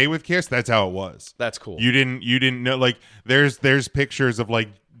in the day with Kiss, that's how it was. That's cool. You didn't know, like there's pictures of like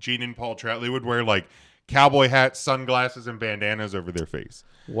Gene and Paul Trout. They would wear like cowboy hats, sunglasses, and bandanas over their face.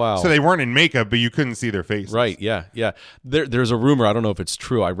 Wow. So they weren't in makeup, but you couldn't see their faces. Right. Yeah. There's a rumor, I don't know if it's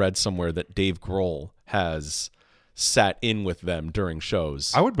true, I read somewhere that Dave Grohl has sat in with them during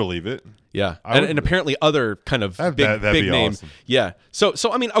shows. I would believe it. Yeah, and apparently other kind of big name. Awesome. Yeah. So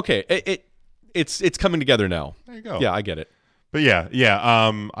I mean, okay, it's coming together now. There you go. Yeah, I get it. But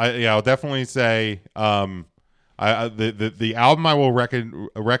I'll definitely say the album I will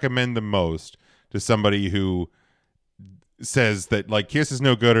recommend the most to somebody who says that like Kiss is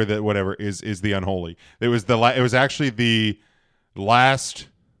no good or that whatever is The Unholy. It was actually the last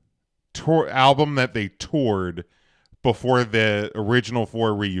tour album that they toured before the original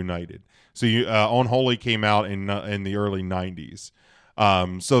four reunited. So Unholy came out in the early 90s.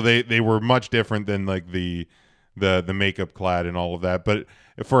 So they were much different than like the makeup clad and all of that. But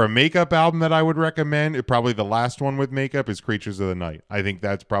for a makeup album that I would recommend, probably the last one with makeup is Creatures of the Night. I think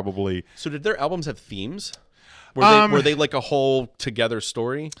that's probably. So did their albums have themes? Were they like a whole together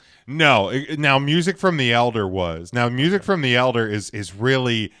story? No. Now Music from the Elder was. Now Music from the Elder is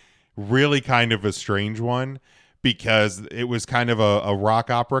really, really kind of a strange one, because it was kind of a rock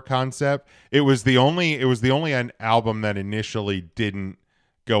opera concept. It was the only album that initially didn't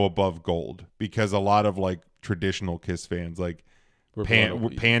go above gold, because a lot of like traditional Kiss fans like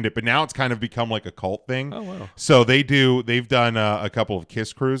panned it, but now it's kind of become like a cult thing. Oh wow! So they've done a couple of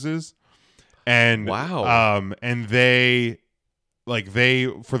Kiss cruises, and wow, and they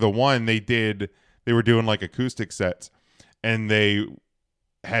for the one they were doing like acoustic sets, and they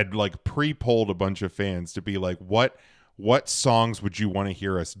had like pre-polled a bunch of fans to be like, what songs would you want to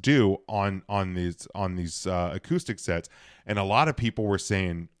hear us do on these acoustic sets? And a lot of people were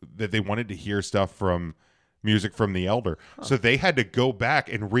saying that they wanted to hear stuff from music from The Elder. So they had to go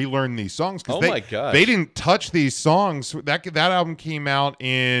back and relearn these songs because my gosh, they didn't touch these songs. That album came out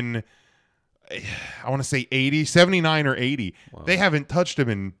in, I want to say 79 or 80. Wow. They haven't touched them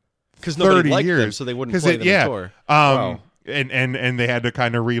in 30 nobody liked years. Them, so they wouldn't play them on tour. Wow. And they had to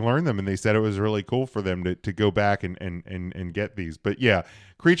kind of relearn them, and they said it was really cool for them to go back and get these. But yeah,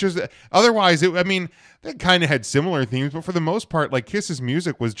 Creatures. Otherwise, they kind of had similar themes, but for the most part, like Kiss's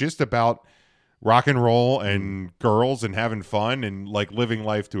music was just about rock and roll and girls and having fun and like living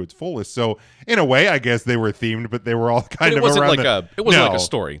life to its fullest. So in a way, I guess they were themed, but they were all kind of around. It wasn't like a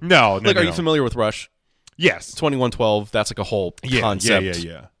story. No. Are you familiar with Rush? Yes. 2112. That's like a whole concept.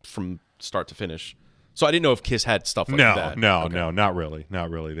 Yeah. From start to finish. So I didn't know if Kiss had stuff like that. No, not really.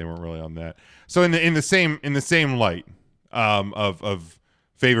 They weren't really on that. So in the same light of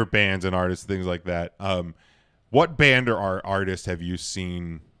favorite bands and artists, things like that. What band or artist have you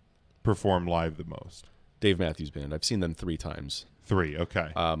seen perform live the most? Dave Matthews Band. I've seen them 3 times. 3,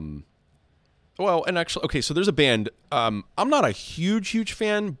 okay. Well, and actually, okay, so there's a band. I'm not a huge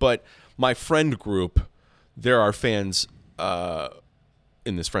fan, but my friend group, there are fans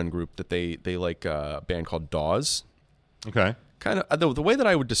in this friend group that they like a band called Dawes. Okay. Kind of the way that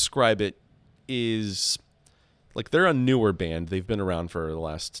I would describe it is like they're a newer band. They've been around for the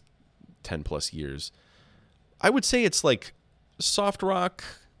last 10 plus years. I would say it's like soft rock,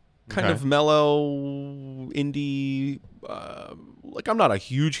 kind of mellow indie. Like I'm not a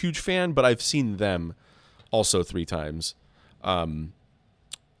huge fan, but I've seen them also 3 times.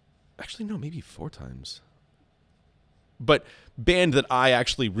 Actually, no, maybe 4 times. But band that I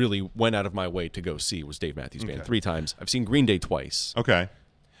actually really went out of my way to go see was Dave Matthews Band 3 times. I've seen Green Day twice. Okay.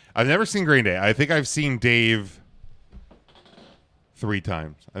 I've never seen Green Day. I think I've seen Dave 3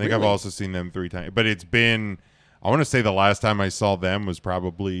 times. I think I've also seen them 3 times. But it's been, I want to say the last time I saw them was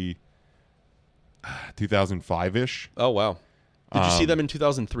probably 2005-ish. Oh, wow. Did you see them in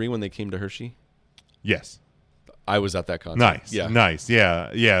 2003 when they came to Hershey? Yes. I was at that concert. Nice. Yeah.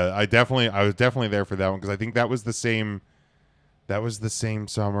 I was definitely there for that one because I think that was the same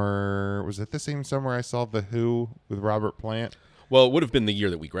summer. Was it the same summer I saw The Who with Robert Plant? Well, it would have been the year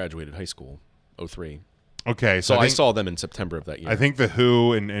that we graduated high school, 2003. Okay. So I saw them in September of that year. I think The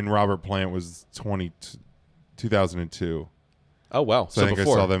Who and Robert Plant was 2002. Oh, wow. So I think I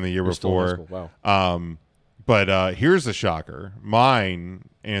saw them the year before. Wow. But here's a shocker. Mine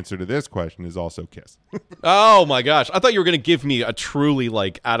answer to this question is also Kiss. Oh my gosh. I thought you were going to give me a truly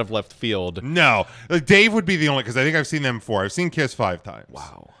like out of left field. No. Dave would be the only, because I think I've seen them 4. I've seen Kiss 5 times.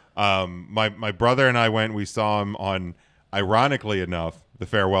 Wow. My brother and I went, we saw him on, ironically enough, the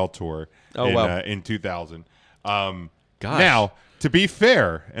farewell tour in 2000. Gosh. Now, to be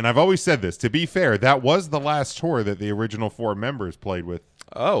fair, and I've always said this, to be fair, that was the last tour that the original 4 members played with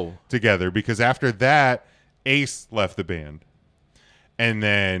together, because after that, Ace left the band. And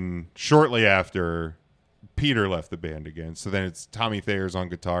then shortly after, Peter left the band again. So then it's Tommy Thayer's on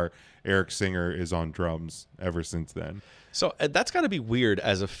guitar, Eric Singer is on drums ever since then. So that's got to be weird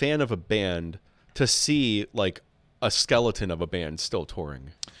as a fan of a band to see like a skeleton of a band still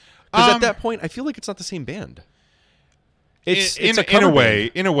touring. Because at that point, I feel like it's not the same band. It's a cover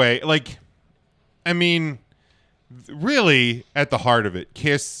band. In a way, like, I mean, really, at the heart of it,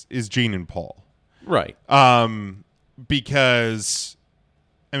 Kiss is Gene and Paul. Right. Because,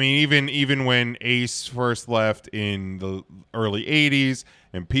 I mean, even when Ace first left in the early 80s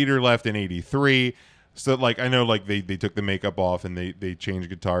and Peter left in 83, so, like, I know, like, they took the makeup off and they changed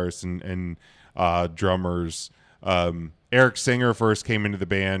guitarists and drummers. Eric Singer first came into the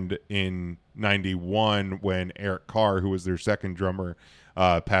band in 91 when Eric Carr, who was their second drummer,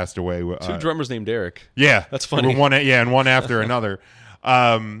 passed away. 2 drummers named Eric. Yeah. That's funny. And one after another.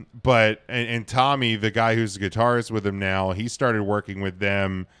 But Tommy, the guy who's the guitarist with him now, he started working with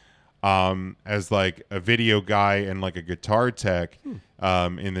them as like a video guy and like a guitar tech in the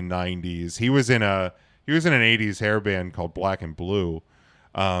 90s. He was in an 80s hair band called Black and Blue.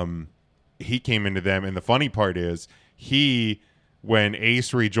 He came into them, and the funny part is when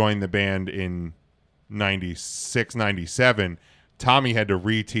Ace rejoined the band in 96, 97, Tommy had to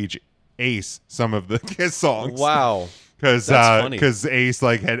reteach Ace some of the Kiss songs. Wow. Because Ace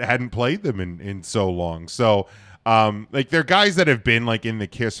like hadn't played them in so long. So Like they're guys that have been like in the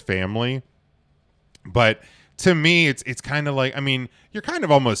Kiss family, but to me, it's kind of like, I mean, you're kind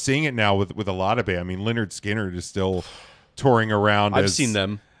of almost seeing it now with a lot of bands. I mean, Lynyrd Skynyrd is still touring around. I've seen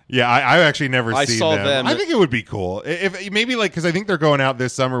them. Yeah, I actually never seen saw them. I think it would be cool if maybe like, because I think they're going out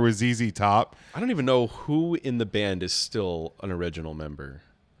this summer with ZZ Top. I don't even know who in the band is still an original member.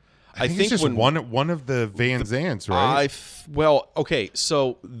 I think it's just one of the Van Zants, right? Well, okay,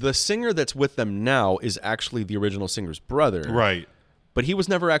 so the singer that's with them now is actually the original singer's brother, Right. but he was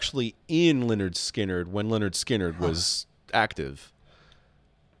never actually in Lynyrd Skynyrd when Lynyrd Skynyrd was active.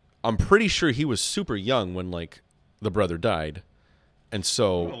 I'm pretty sure he was super young when like the brother died, and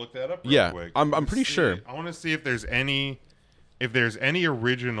so I'm gonna look that up real yeah, quick. I'm pretty sure. I want to see if there's any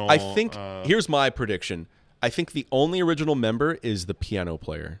original. I think here's my prediction. I think the only original member is the piano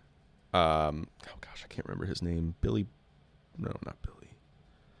player. Oh gosh, I can't remember his name. Billy? No, not Billy.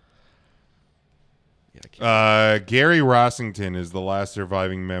 Yeah, I can't. Gary Rossington is the last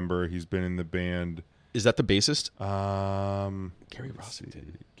surviving member. He's been in the band. Is that the bassist? Gary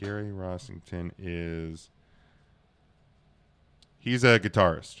Rossington. Gary Rossington he's a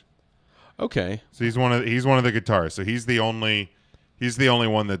guitarist. Okay. So he's one of the guitarists. So he's the only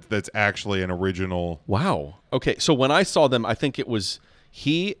one that's actually an original. Wow. Okay. So when I saw them, I think he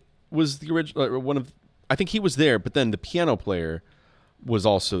was the original one of. I think he was there, but then the piano player was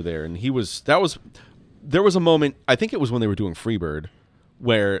also there, and there was a moment. I think it was when they were doing Freebird,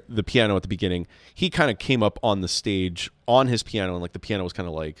 where the piano at the beginning, he kind of came up on the stage on his piano, and like the piano was kind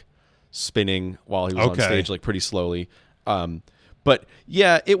of like spinning while he was on stage, like pretty slowly. But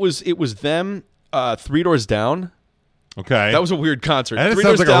yeah, it was them. 3 Doors Down. Okay, that was a weird concert. That 3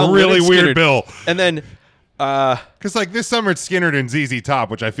 sounds Doors like Down, a really weird Skynyrd. bill. And then, because like this summer it's Skynyrd and ZZ Top,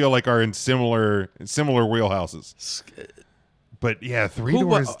 which I feel like are in similar wheelhouses. But yeah, 3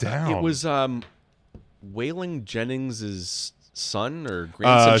 Doors Down. It was Waylon Jennings' son or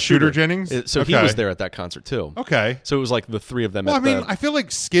grandson, Shooter Jennings. So he was there at that concert too. Okay, so it was like the three of them. Well, I feel like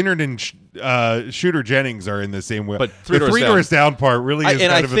Skynyrd and Shooter Jennings are in the same wheel. But the 3 Doors Down part really is.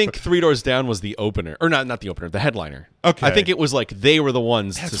 And I think 3 Doors Down was the opener, or not the opener, the headliner. Okay, I think it was like they were the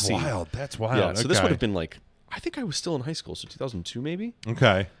ones to see. That's wild. Yeah, so this would have been like, I think I was still in high school, so 2002 maybe.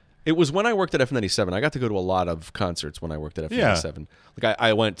 Okay. It was when I worked at F97. I got to go to a lot of concerts when I worked at F97. Yeah. Like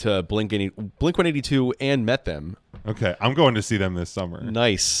I went to Blink 182 and met them. Okay, I'm going to see them this summer.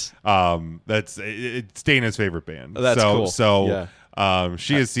 Nice. It's Dana's favorite band. That's cool. So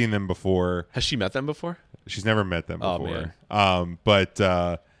she has seen them before. Has she met them before? She's never met them before. Oh, man.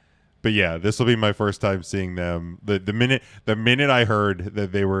 But yeah, this will be my first time seeing them. The minute I heard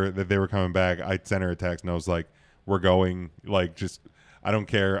that they were coming back, I sent her a text and I was like, "We're going." Like, just I don't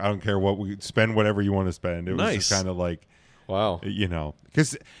care what we spend, whatever you want to spend. It was just kind of like, wow,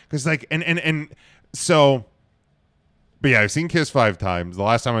 because like and so. But yeah, I've seen Kiss 5 times. The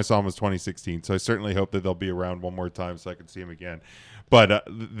last time I saw them was 2016, so I certainly hope that they'll be around one more time so I can see them again. But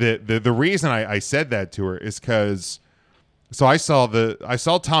the reason I said that to her is because I saw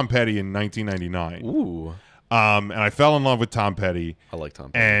Tom Petty in 1999. Ooh. And I fell in love with Tom Petty. I like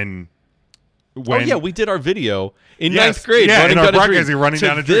Tom Petty. And we did our video in ninth grade. Yeah, running in our down broadcast, running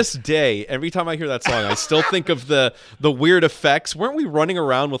down a dream. This day, every time I hear that song, I still think of the weird effects. Weren't we running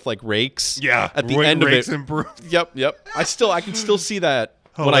around with like rakes? Yeah, at the end rakes of it. And brooms. Yep. I can still see that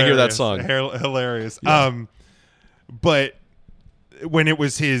when I hear that song. Hilarious. Yeah. But when it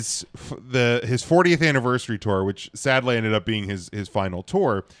was his 40th anniversary tour, which sadly ended up being his final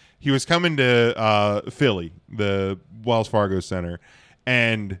tour, he was coming to Philly, the Wells Fargo Center.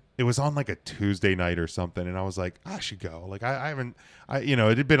 And it was on like a Tuesday night or something, and I was like, I should go. Like I haven't,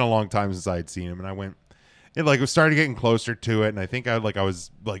 it had been a long time since I had seen him, and I went. It like was started getting closer to it, and I think I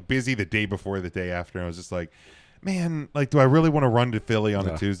was like busy the day before, the day after, and I was just like, man, like, do I really want to run to Philly on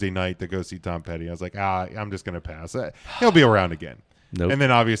a Tuesday night to go see Tom Petty? I was like, I'm just gonna pass. He'll be around again. Nope. And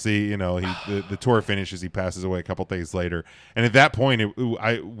then obviously, the tour finishes. He passes away a couple days later, and at that point,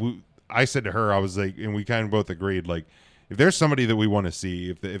 I said to her, I was like, and we kind of both agreed, like, if there's somebody that we want to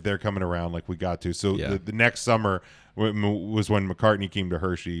see, if they're coming around, like, we got to. So the next summer was when McCartney came to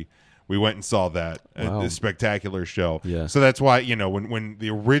Hershey. We went and saw that a spectacular show. Yeah. So that's why when the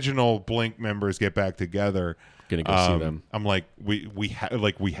original Blink members get back together, gonna go see them. I'm like we have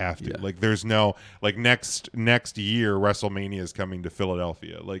to. Yeah. Like there's no like next year WrestleMania is coming to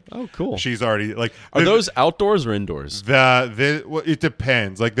Philadelphia. Like, oh, cool. She's already like. Are those outdoors or indoors? It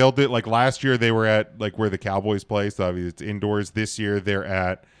depends. Like they'll do like last year they were at like where the Cowboys play, so obviously it's indoors. This year they're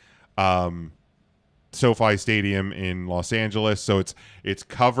at SoFi Stadium in Los Angeles, so it's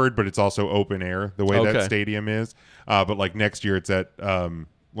covered, but it's also open air the way that stadium is. But like next year it's at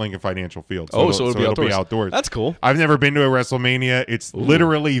Lincoln Financial Field. So it'll be outdoors. That's cool. I've never been to a WrestleMania. It's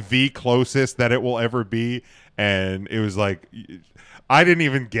literally the closest that it will ever be. And it was like, I didn't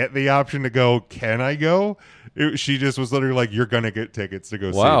even get the option to go. Can I go? She just was literally like, you're going to get tickets to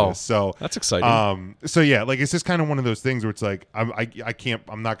go see this. So that's exciting. So yeah, like it's just kind of one of those things where it's like, I can't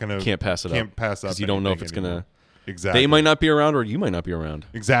pass it up. Can't pass up. Because you don't know if it's going to. Exactly. They might not be around or you might not be around.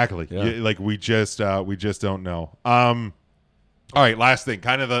 Exactly. Yeah. Like we just don't know. All right. Last thing,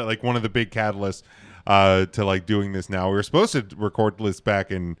 kind of one of the big catalysts to like doing this now. We were supposed to record this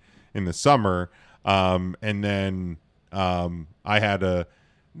back in the summer. And then I had a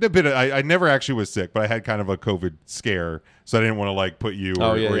bit of, I never actually was sick, but I had kind of a COVID scare. So I didn't want to like put you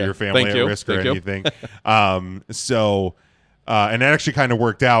or your family at risk or anything. And that actually kind of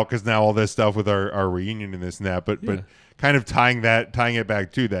worked out because now all this stuff with our reunion and this and that, but kind of tying it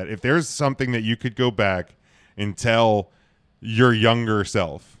back to that. If there's something that you could go back and tell your younger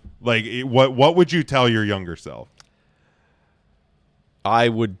self, like what would you tell your younger self? I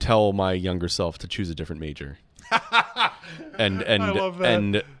would tell my younger self to choose a different major, and I love that.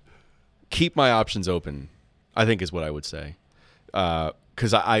 and keep my options open. I think is what I would say,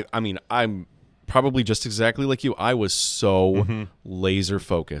 because I mean I'm probably just exactly like you. I was so laser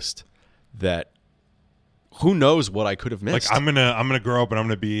focused that who knows what I could have missed. Like I'm gonna grow up and I'm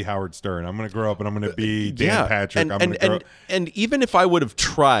gonna be Howard Stern. I'm gonna grow up and I'm gonna be Dan Patrick. And even if I would have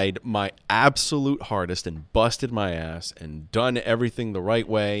tried my absolute hardest and busted my ass and done everything the right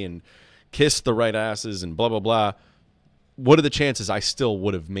way and kissed the right asses and blah blah blah, what are the chances I still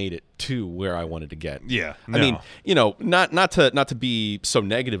would have made it to where I wanted to get? Yeah, I mean, not to be so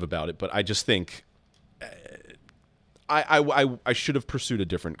negative about it, but I just think I should have pursued a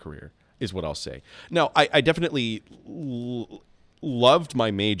different career, is what I'll say. Now, I definitely loved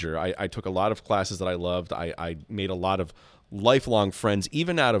my major. I took a lot of classes that I loved. I made a lot of lifelong friends,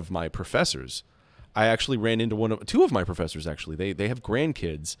 even out of my professors. I actually ran into two of my professors. Actually, they have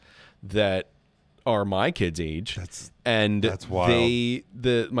grandkids that are my kids' age. That's wild.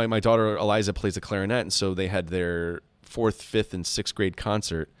 My daughter Eliza plays the clarinet, and so they had their 4th, 5th, and 6th grade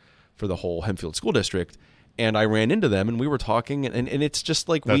concert for the whole Hempfield School District. And I ran into them, and we were talking, and it's just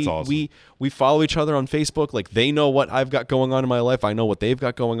like we follow each other on Facebook. Like they know what I've got going on in my life. I know what they've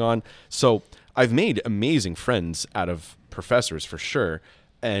got going on. So I've made amazing friends out of professors for sure.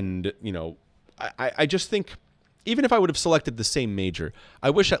 And I just think even if I would have selected the same major, I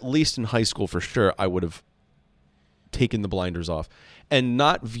wish at least in high school for sure I would have taken the blinders off and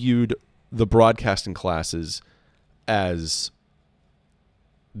not viewed the broadcasting classes as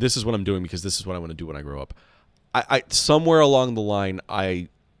this is what I'm doing because this is what I want to do when I grow up. I somewhere along the line I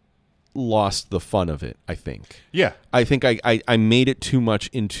lost the fun of it, I think. Yeah. I think I made it too much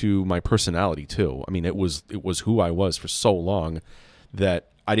into my personality too. I mean, it was who I was for so long that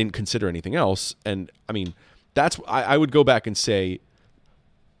I didn't consider anything else. And I mean, I would go back and say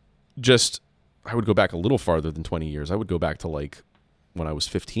I would go back a little farther than 20 years. I would go back to like when I was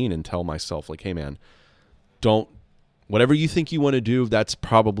 15 and tell myself like, hey man, whatever you think you want to do, that's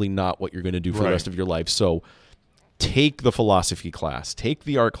probably not what you're going to do for the rest of your life. So take the philosophy class, take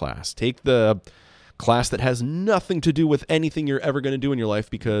the art class, take the class that has nothing to do with anything you're ever going to do in your life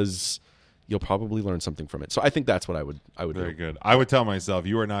because you'll probably learn something from it. So I think that's what I would do. Very good. I would tell myself,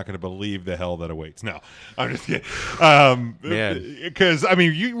 you are not going to believe the hell that awaits. No, I'm just kidding. Man, because I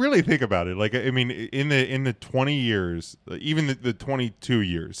mean, you really think about it. Like, I mean, in the 20 years, even the 22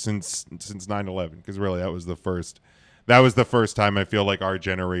 years since 9/11, because really that was the first time I feel like our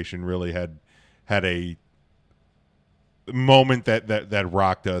generation really had a moment that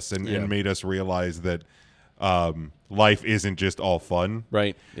rocked us and made us realize that life isn't just all fun.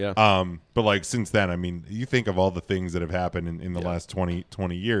 Right. Yeah. But like since then, I mean, you think of all the things that have happened in the last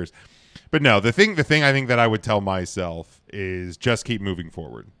 20 years. But no, the thing I think that I would tell myself is just keep moving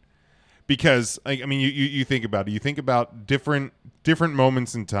forward. Because I mean, you think about it. You think about different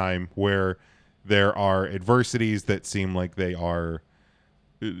moments in time where there are adversities that seem like they are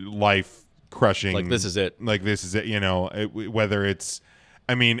life crushing. Like this is it. Whether it's,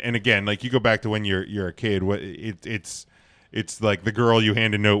 I mean, and again, like you go back to when you're a kid, it's like the girl you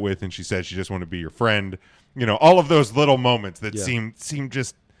hand a note with and she says she just want to be your friend. All of those little moments that seem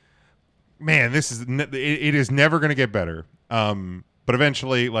just, man, it is never going to get better. But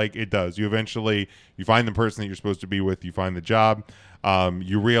eventually, like it does. You find the person that you're supposed to be with. You find the job.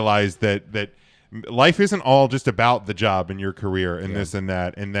 You realize that life isn't all just about the job and your career and this and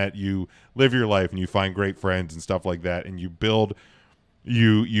that you live your life and you find great friends and stuff like that, and you build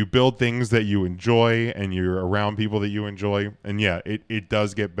things that you enjoy and you're around people that you enjoy, and it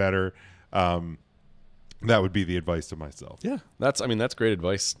does get better. That would be the advice to myself. Yeah, that's great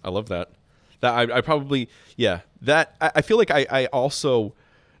advice. I love that. That I probably, yeah, that I feel like I also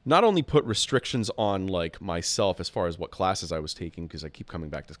not only put restrictions on like myself as far as what classes I was taking, because I keep coming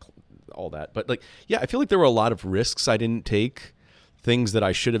back to all that, but like, yeah, I feel like there were a lot of risks I didn't take, things that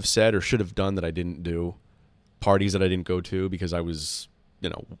I should have said or should have done that I didn't do, parties that I didn't go to because I was,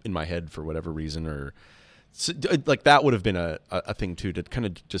 in my head for whatever reason, or like that would have been a thing too, to kind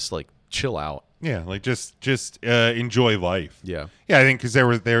of just like chill out. Yeah, like just enjoy life. Yeah, I think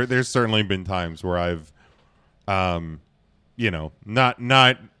because there's certainly been times where I've, not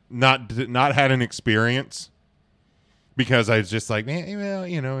had an experience because I was just like, I'm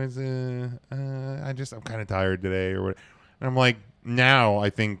kind of tired today or what, and I'm like, now I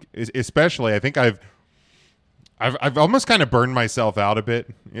think especially I think I've almost kind of burned myself out a bit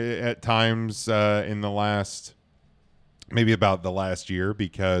at times in the last, maybe about the last year,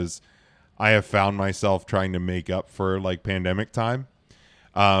 because I have found myself trying to make up for like pandemic time,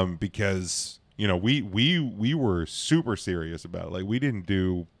 because we were super serious about it. Like we didn't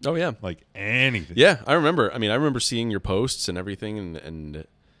do like anything. Yeah, I remember. I remember seeing your posts and everything, and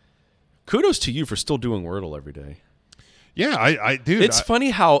kudos to you for still doing Wordle every day. Yeah, I do. It's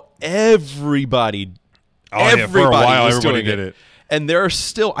funny how everybody for a while everybody did it. And there are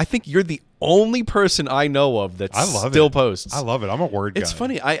still, I think you're the only person I know of that still posts. I love it. I'm a word guy. It's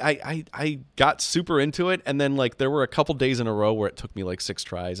funny. I got super into it, and then like there were a couple days in a row where it took me like 6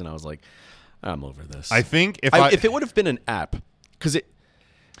 tries, and I was like, I'm over this. I think if it would have been an app, because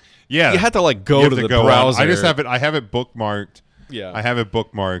you had to like go to the go browser. I just have it. I have it bookmarked. Yeah, I have it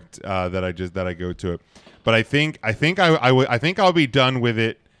bookmarked that I go to it. But I think I'll be done with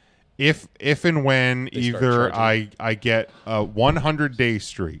it if and when either I get a 100-day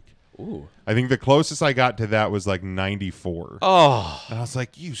streak. Ooh. I think the closest I got to that was like 94. Oh. And I was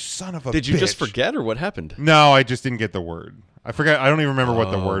like, you son of a bitch. Did you just forget, or what happened? No, I just didn't get the word. I forgot. I don't even remember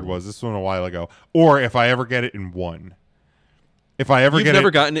what the word was. This was a while ago. Or if I ever get it in one. If I ever You've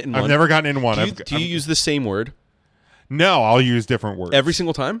never gotten it in one? I've never gotten it in one. Do you use the same word? No, I'll use different words. Every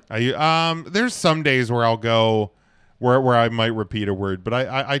single time? There's some days where I'll go where I might repeat a word, but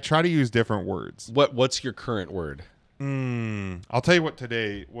I try to use different words. What's your current word? I'll tell you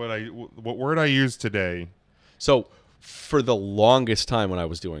what word I used today. So for the longest time when I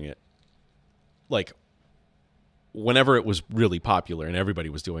was doing it, like whenever it was really popular and everybody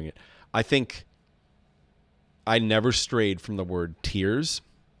was doing it, I think I never strayed from the word tears.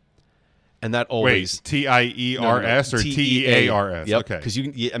 And that always... Wait, TIERS or TEARS? Yep, okay. Because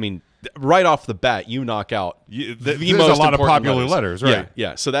right off the bat, you knock out there's a lot of popular letters, right?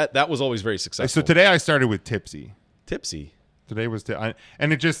 Yeah. So that was always very successful. So today I started with tipsy. Tipsy. Today was...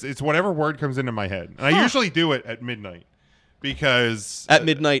 and it's whatever word comes into my head. And I usually do it at midnight because... At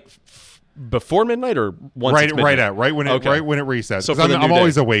midnight... Before midnight or once it's midnight? right when it resets. So I'm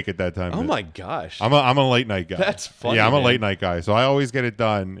always awake at that time. Oh my gosh! I'm a late night guy. That's funny. Yeah, I'm a late night guy, so I always get it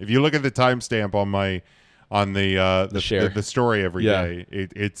done. If you look at the timestamp on the story every day,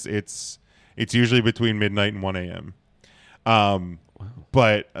 it's usually between midnight and 1 a.m. Wow.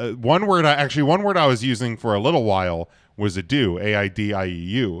 But one word I was using for a little while was AIDIEU,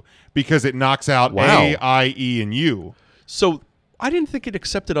 AIDIEU, because it knocks out A, I, E, and U. So. I didn't think it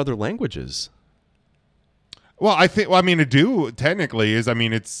accepted other languages. Well, ADU technically is.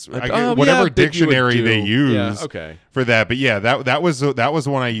 It's whatever dictionary they use for that. But yeah, that was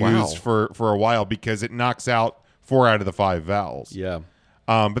one I used for a while because it knocks out 4 out of the 5 vowels. Yeah.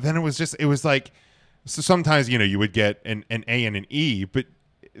 But then it was like, so sometimes you would get an A and an E, but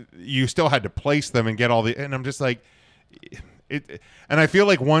you still had to place them and get all the. And I'm just like. And I feel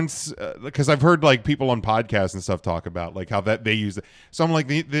like once, because I've heard like people on podcasts and stuff talk about like how that they use it. So I'm like,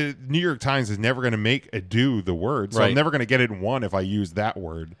 the New York Times is never going to make ADU the word, so I'm never going to get it in one if I use that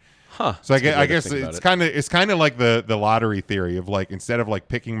word. Huh? So I guess it's kind of like the lottery theory of like instead of like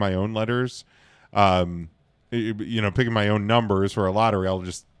picking my own letters, picking my own numbers for a lottery, I'll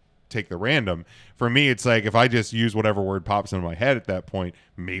just take the random. For me, it's like if I just use whatever word pops into my head at that point,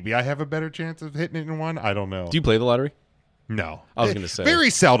 maybe I have a better chance of hitting it in one. I don't know. Do you play the lottery? No, I was going to say very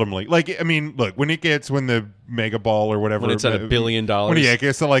seldomly. Like, look, when the Mega Ball or whatever, when it's at $1 billion, it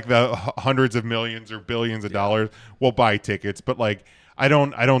gets to like the hundreds of millions or billions of dollars, we'll buy tickets. But like, I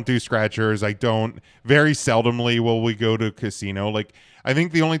don't do scratchers. Very seldomly will we go to a casino. Like, I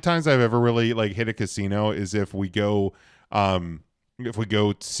think the only times I've ever really like hit a casino is if we go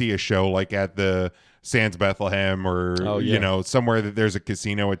see a show like at the Sands Bethlehem or somewhere that there's a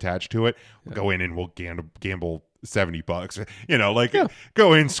casino attached to it. We'll go in and we'll gamble $70,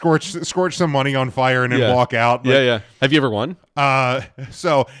 go in, scorch some money on fire and then walk out. Yeah. Have you ever won?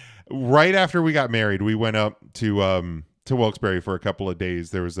 So right after we got married, we went up to Wilkes-Barre for a couple of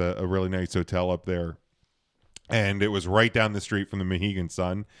days. There was a really nice hotel up there, and it was right down the street from the Mohegan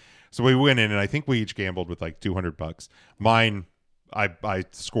Sun. So we went in, and I think we each gambled with like $200. Mine, I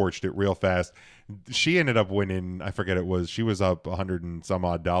scorched it real fast. She ended up winning. I forget it was. She was up $100 and some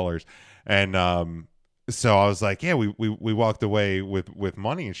odd dollars, and so I was like, yeah, we walked away with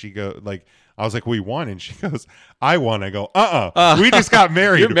money, and she go like, I was like, we won, and she goes, I won. I go, we just got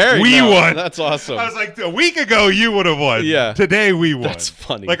married. You're married. We now. won. That's awesome. I was like, a week ago you would have won. Yeah. Today we won. That's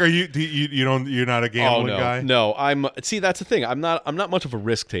funny. Like, you're not a gambling guy? No, see, that's the thing. I'm not much of a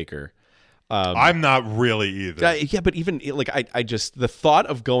risk taker. I'm not really either. Yeah, but even like I just the thought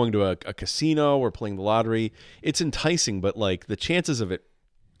of going to a casino or playing the lottery, it's enticing, but like the chances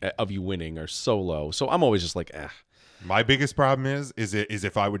of you winning are so low. So I'm always just like, My biggest problem is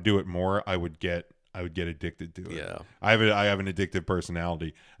if I would do it more, I would get addicted to it. Yeah. I have an addictive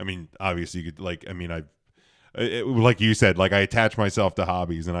personality. I mean, obviously you could like you said, like I attach myself to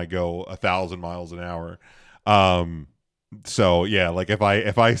hobbies and I go 1,000 miles an hour. So yeah, like if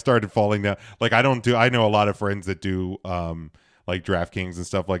I started falling down, like I know a lot of friends that do like DraftKings and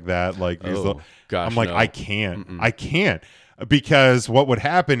stuff like that. Like I'm like, no. I can't because what would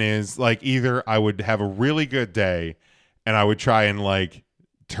happen is like either I would have a really good day and I would try and like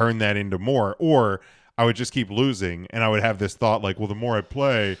turn that into more, or I would just keep losing and I would have this thought like, well, the more I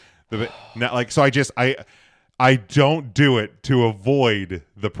play, like, so I don't do it to avoid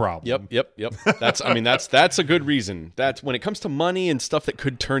the problem. Yep. That's a good reason. That's when it comes to money and stuff that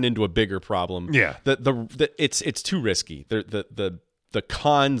could turn into a bigger problem. Yeah. It's too risky. The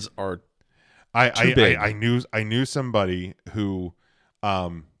cons are too big. I knew somebody who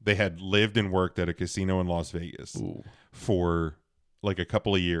they had lived and worked at a casino in Las Vegas for like a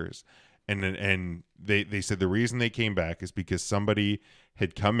couple of years. And they said the reason they came back is because somebody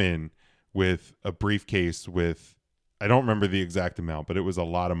had come in with a briefcase with, I don't remember the exact amount, but it was a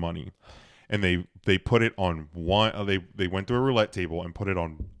lot of money, and they put it on one. They went to a roulette table and put it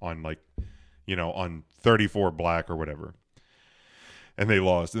on like, on 34 black or whatever, and they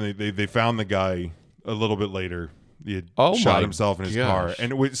lost. And they found the guy a little bit later. He had shot himself in his car,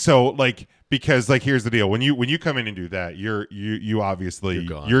 and it was so like, because like here's the deal: when you come in and do that, you obviously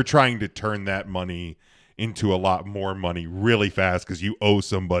you're trying to turn that money into a lot more money really fast because you owe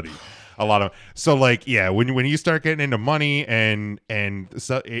somebody a lot of. So like, yeah, when you start getting into money and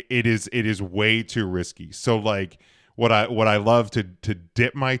so it is way too risky. So like what I love to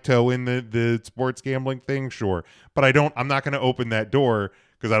dip my toe in the sports gambling thing, sure, but I'm not going to open that door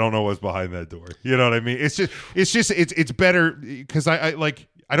because I don't know what's behind that door. You know what I mean? It's better because I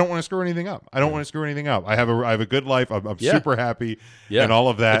don't want to screw anything up. I have a good life. I'm super happy and all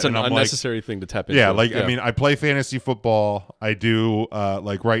of that. It's an unnecessary thing to tap into. Yeah, I mean, I play fantasy football. I do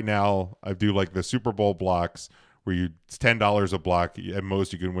like right now I do like the Super Bowl blocks where it's $10 a block. At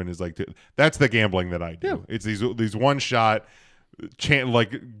most you can win is like that's the gambling that I do. Yeah. It's these one shot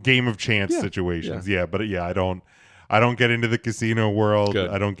like game of chance situations. Yeah, but I don't get into the casino world. Good.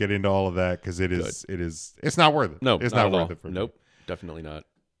 I don't get into all of that because it's not worth it. No, it's not worth it for me. Nope, definitely not.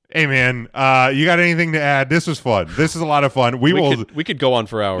 Hey man, you got anything to add? This was fun. This is a lot of fun. We could go on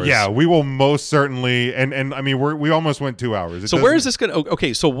for hours. Yeah, we will most certainly. And I mean, we almost went 2 hours. So where is this going to?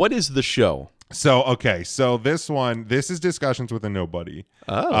 Okay, so what is the show? So this is Discussions with a Nobody.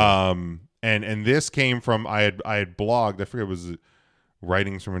 Oh. And this came from I had blogged. I forget, it was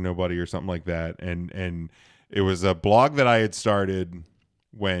Writings from a Nobody or something like that. And it was a blog that I had started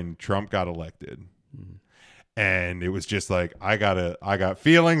when Trump got elected. Mm-hmm. And it was just like, I got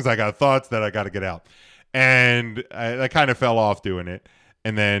feelings, I got thoughts that I got to get out. And I kind of fell off doing it.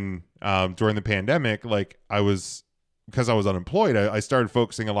 And then during the pandemic, like because I was unemployed, I started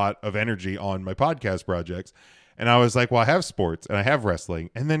focusing a lot of energy on my podcast projects. And I was like, well, I have sports and I have wrestling.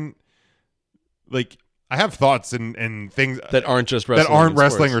 And then like I have thoughts and things that aren't just wrestling, that aren't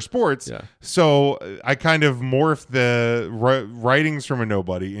wrestling or sports. Yeah. So I kind of morphed the Writings from a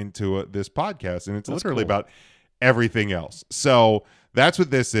Nobody into this podcast, and it's literally about everything else. So that's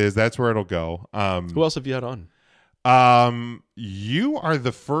what this is. That's where it'll go. Who else have you had on? You are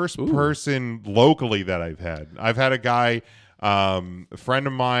the first person locally that I've had. I've had a guy, a friend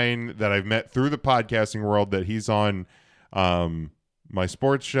of mine that I've met through the podcasting world, that he's on my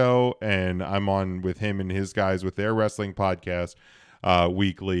sports show, and I'm on with him and his guys with their wrestling podcast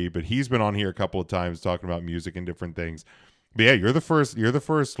weekly. But he's been on here a couple of times talking about music and different things. But yeah, you're the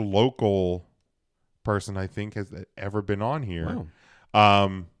first local person I think has ever been on here.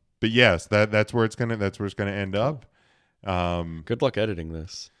 Wow. But yes, that's where it's gonna end up. Good luck editing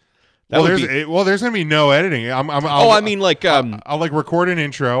this. There's gonna be no editing. I mean, like, I'll like record an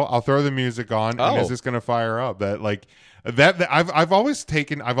intro. I'll throw the music on, and it's just gonna fire up. I've always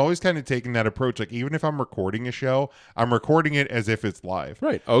kind of taken that approach. Like, even if I'm recording a show, I'm recording it as if it's live.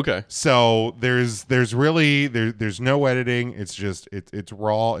 Right. Okay. So there's no editing. It's just it's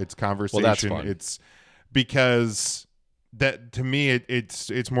raw. It's conversation. Well, that's fun. It's because that to me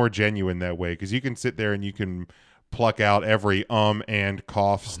it's more genuine that way, because you can sit there and you can pluck out every and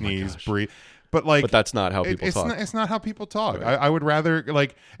cough, sneeze, breathe. But that's not how people talk. It's not how people talk. Right. I would rather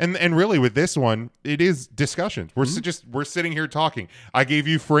and really with this one, it is discussions. We're sitting here talking. I gave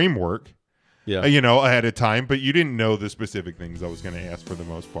you framework, ahead of time, but you didn't know the specific things I was going to ask for the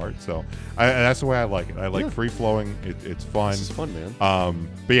most part. So that's the way I like it. I like free flowing. It's fun. This is fun, man.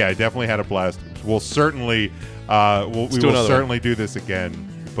 But yeah, I definitely had a blast. We'll certainly do this again.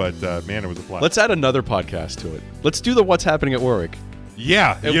 But man, it was a blast. Let's add another podcast to it. Let's do the What's Happening at Warwick.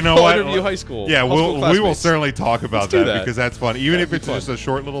 Yeah, and you know what? Interview high school. Yeah, we will certainly talk about that because that's fun. Even if it's fun. just a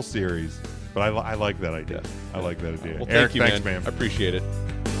short little series. But I like that idea. I like that idea. Well, Eric, thank you, thanks, man. I appreciate it.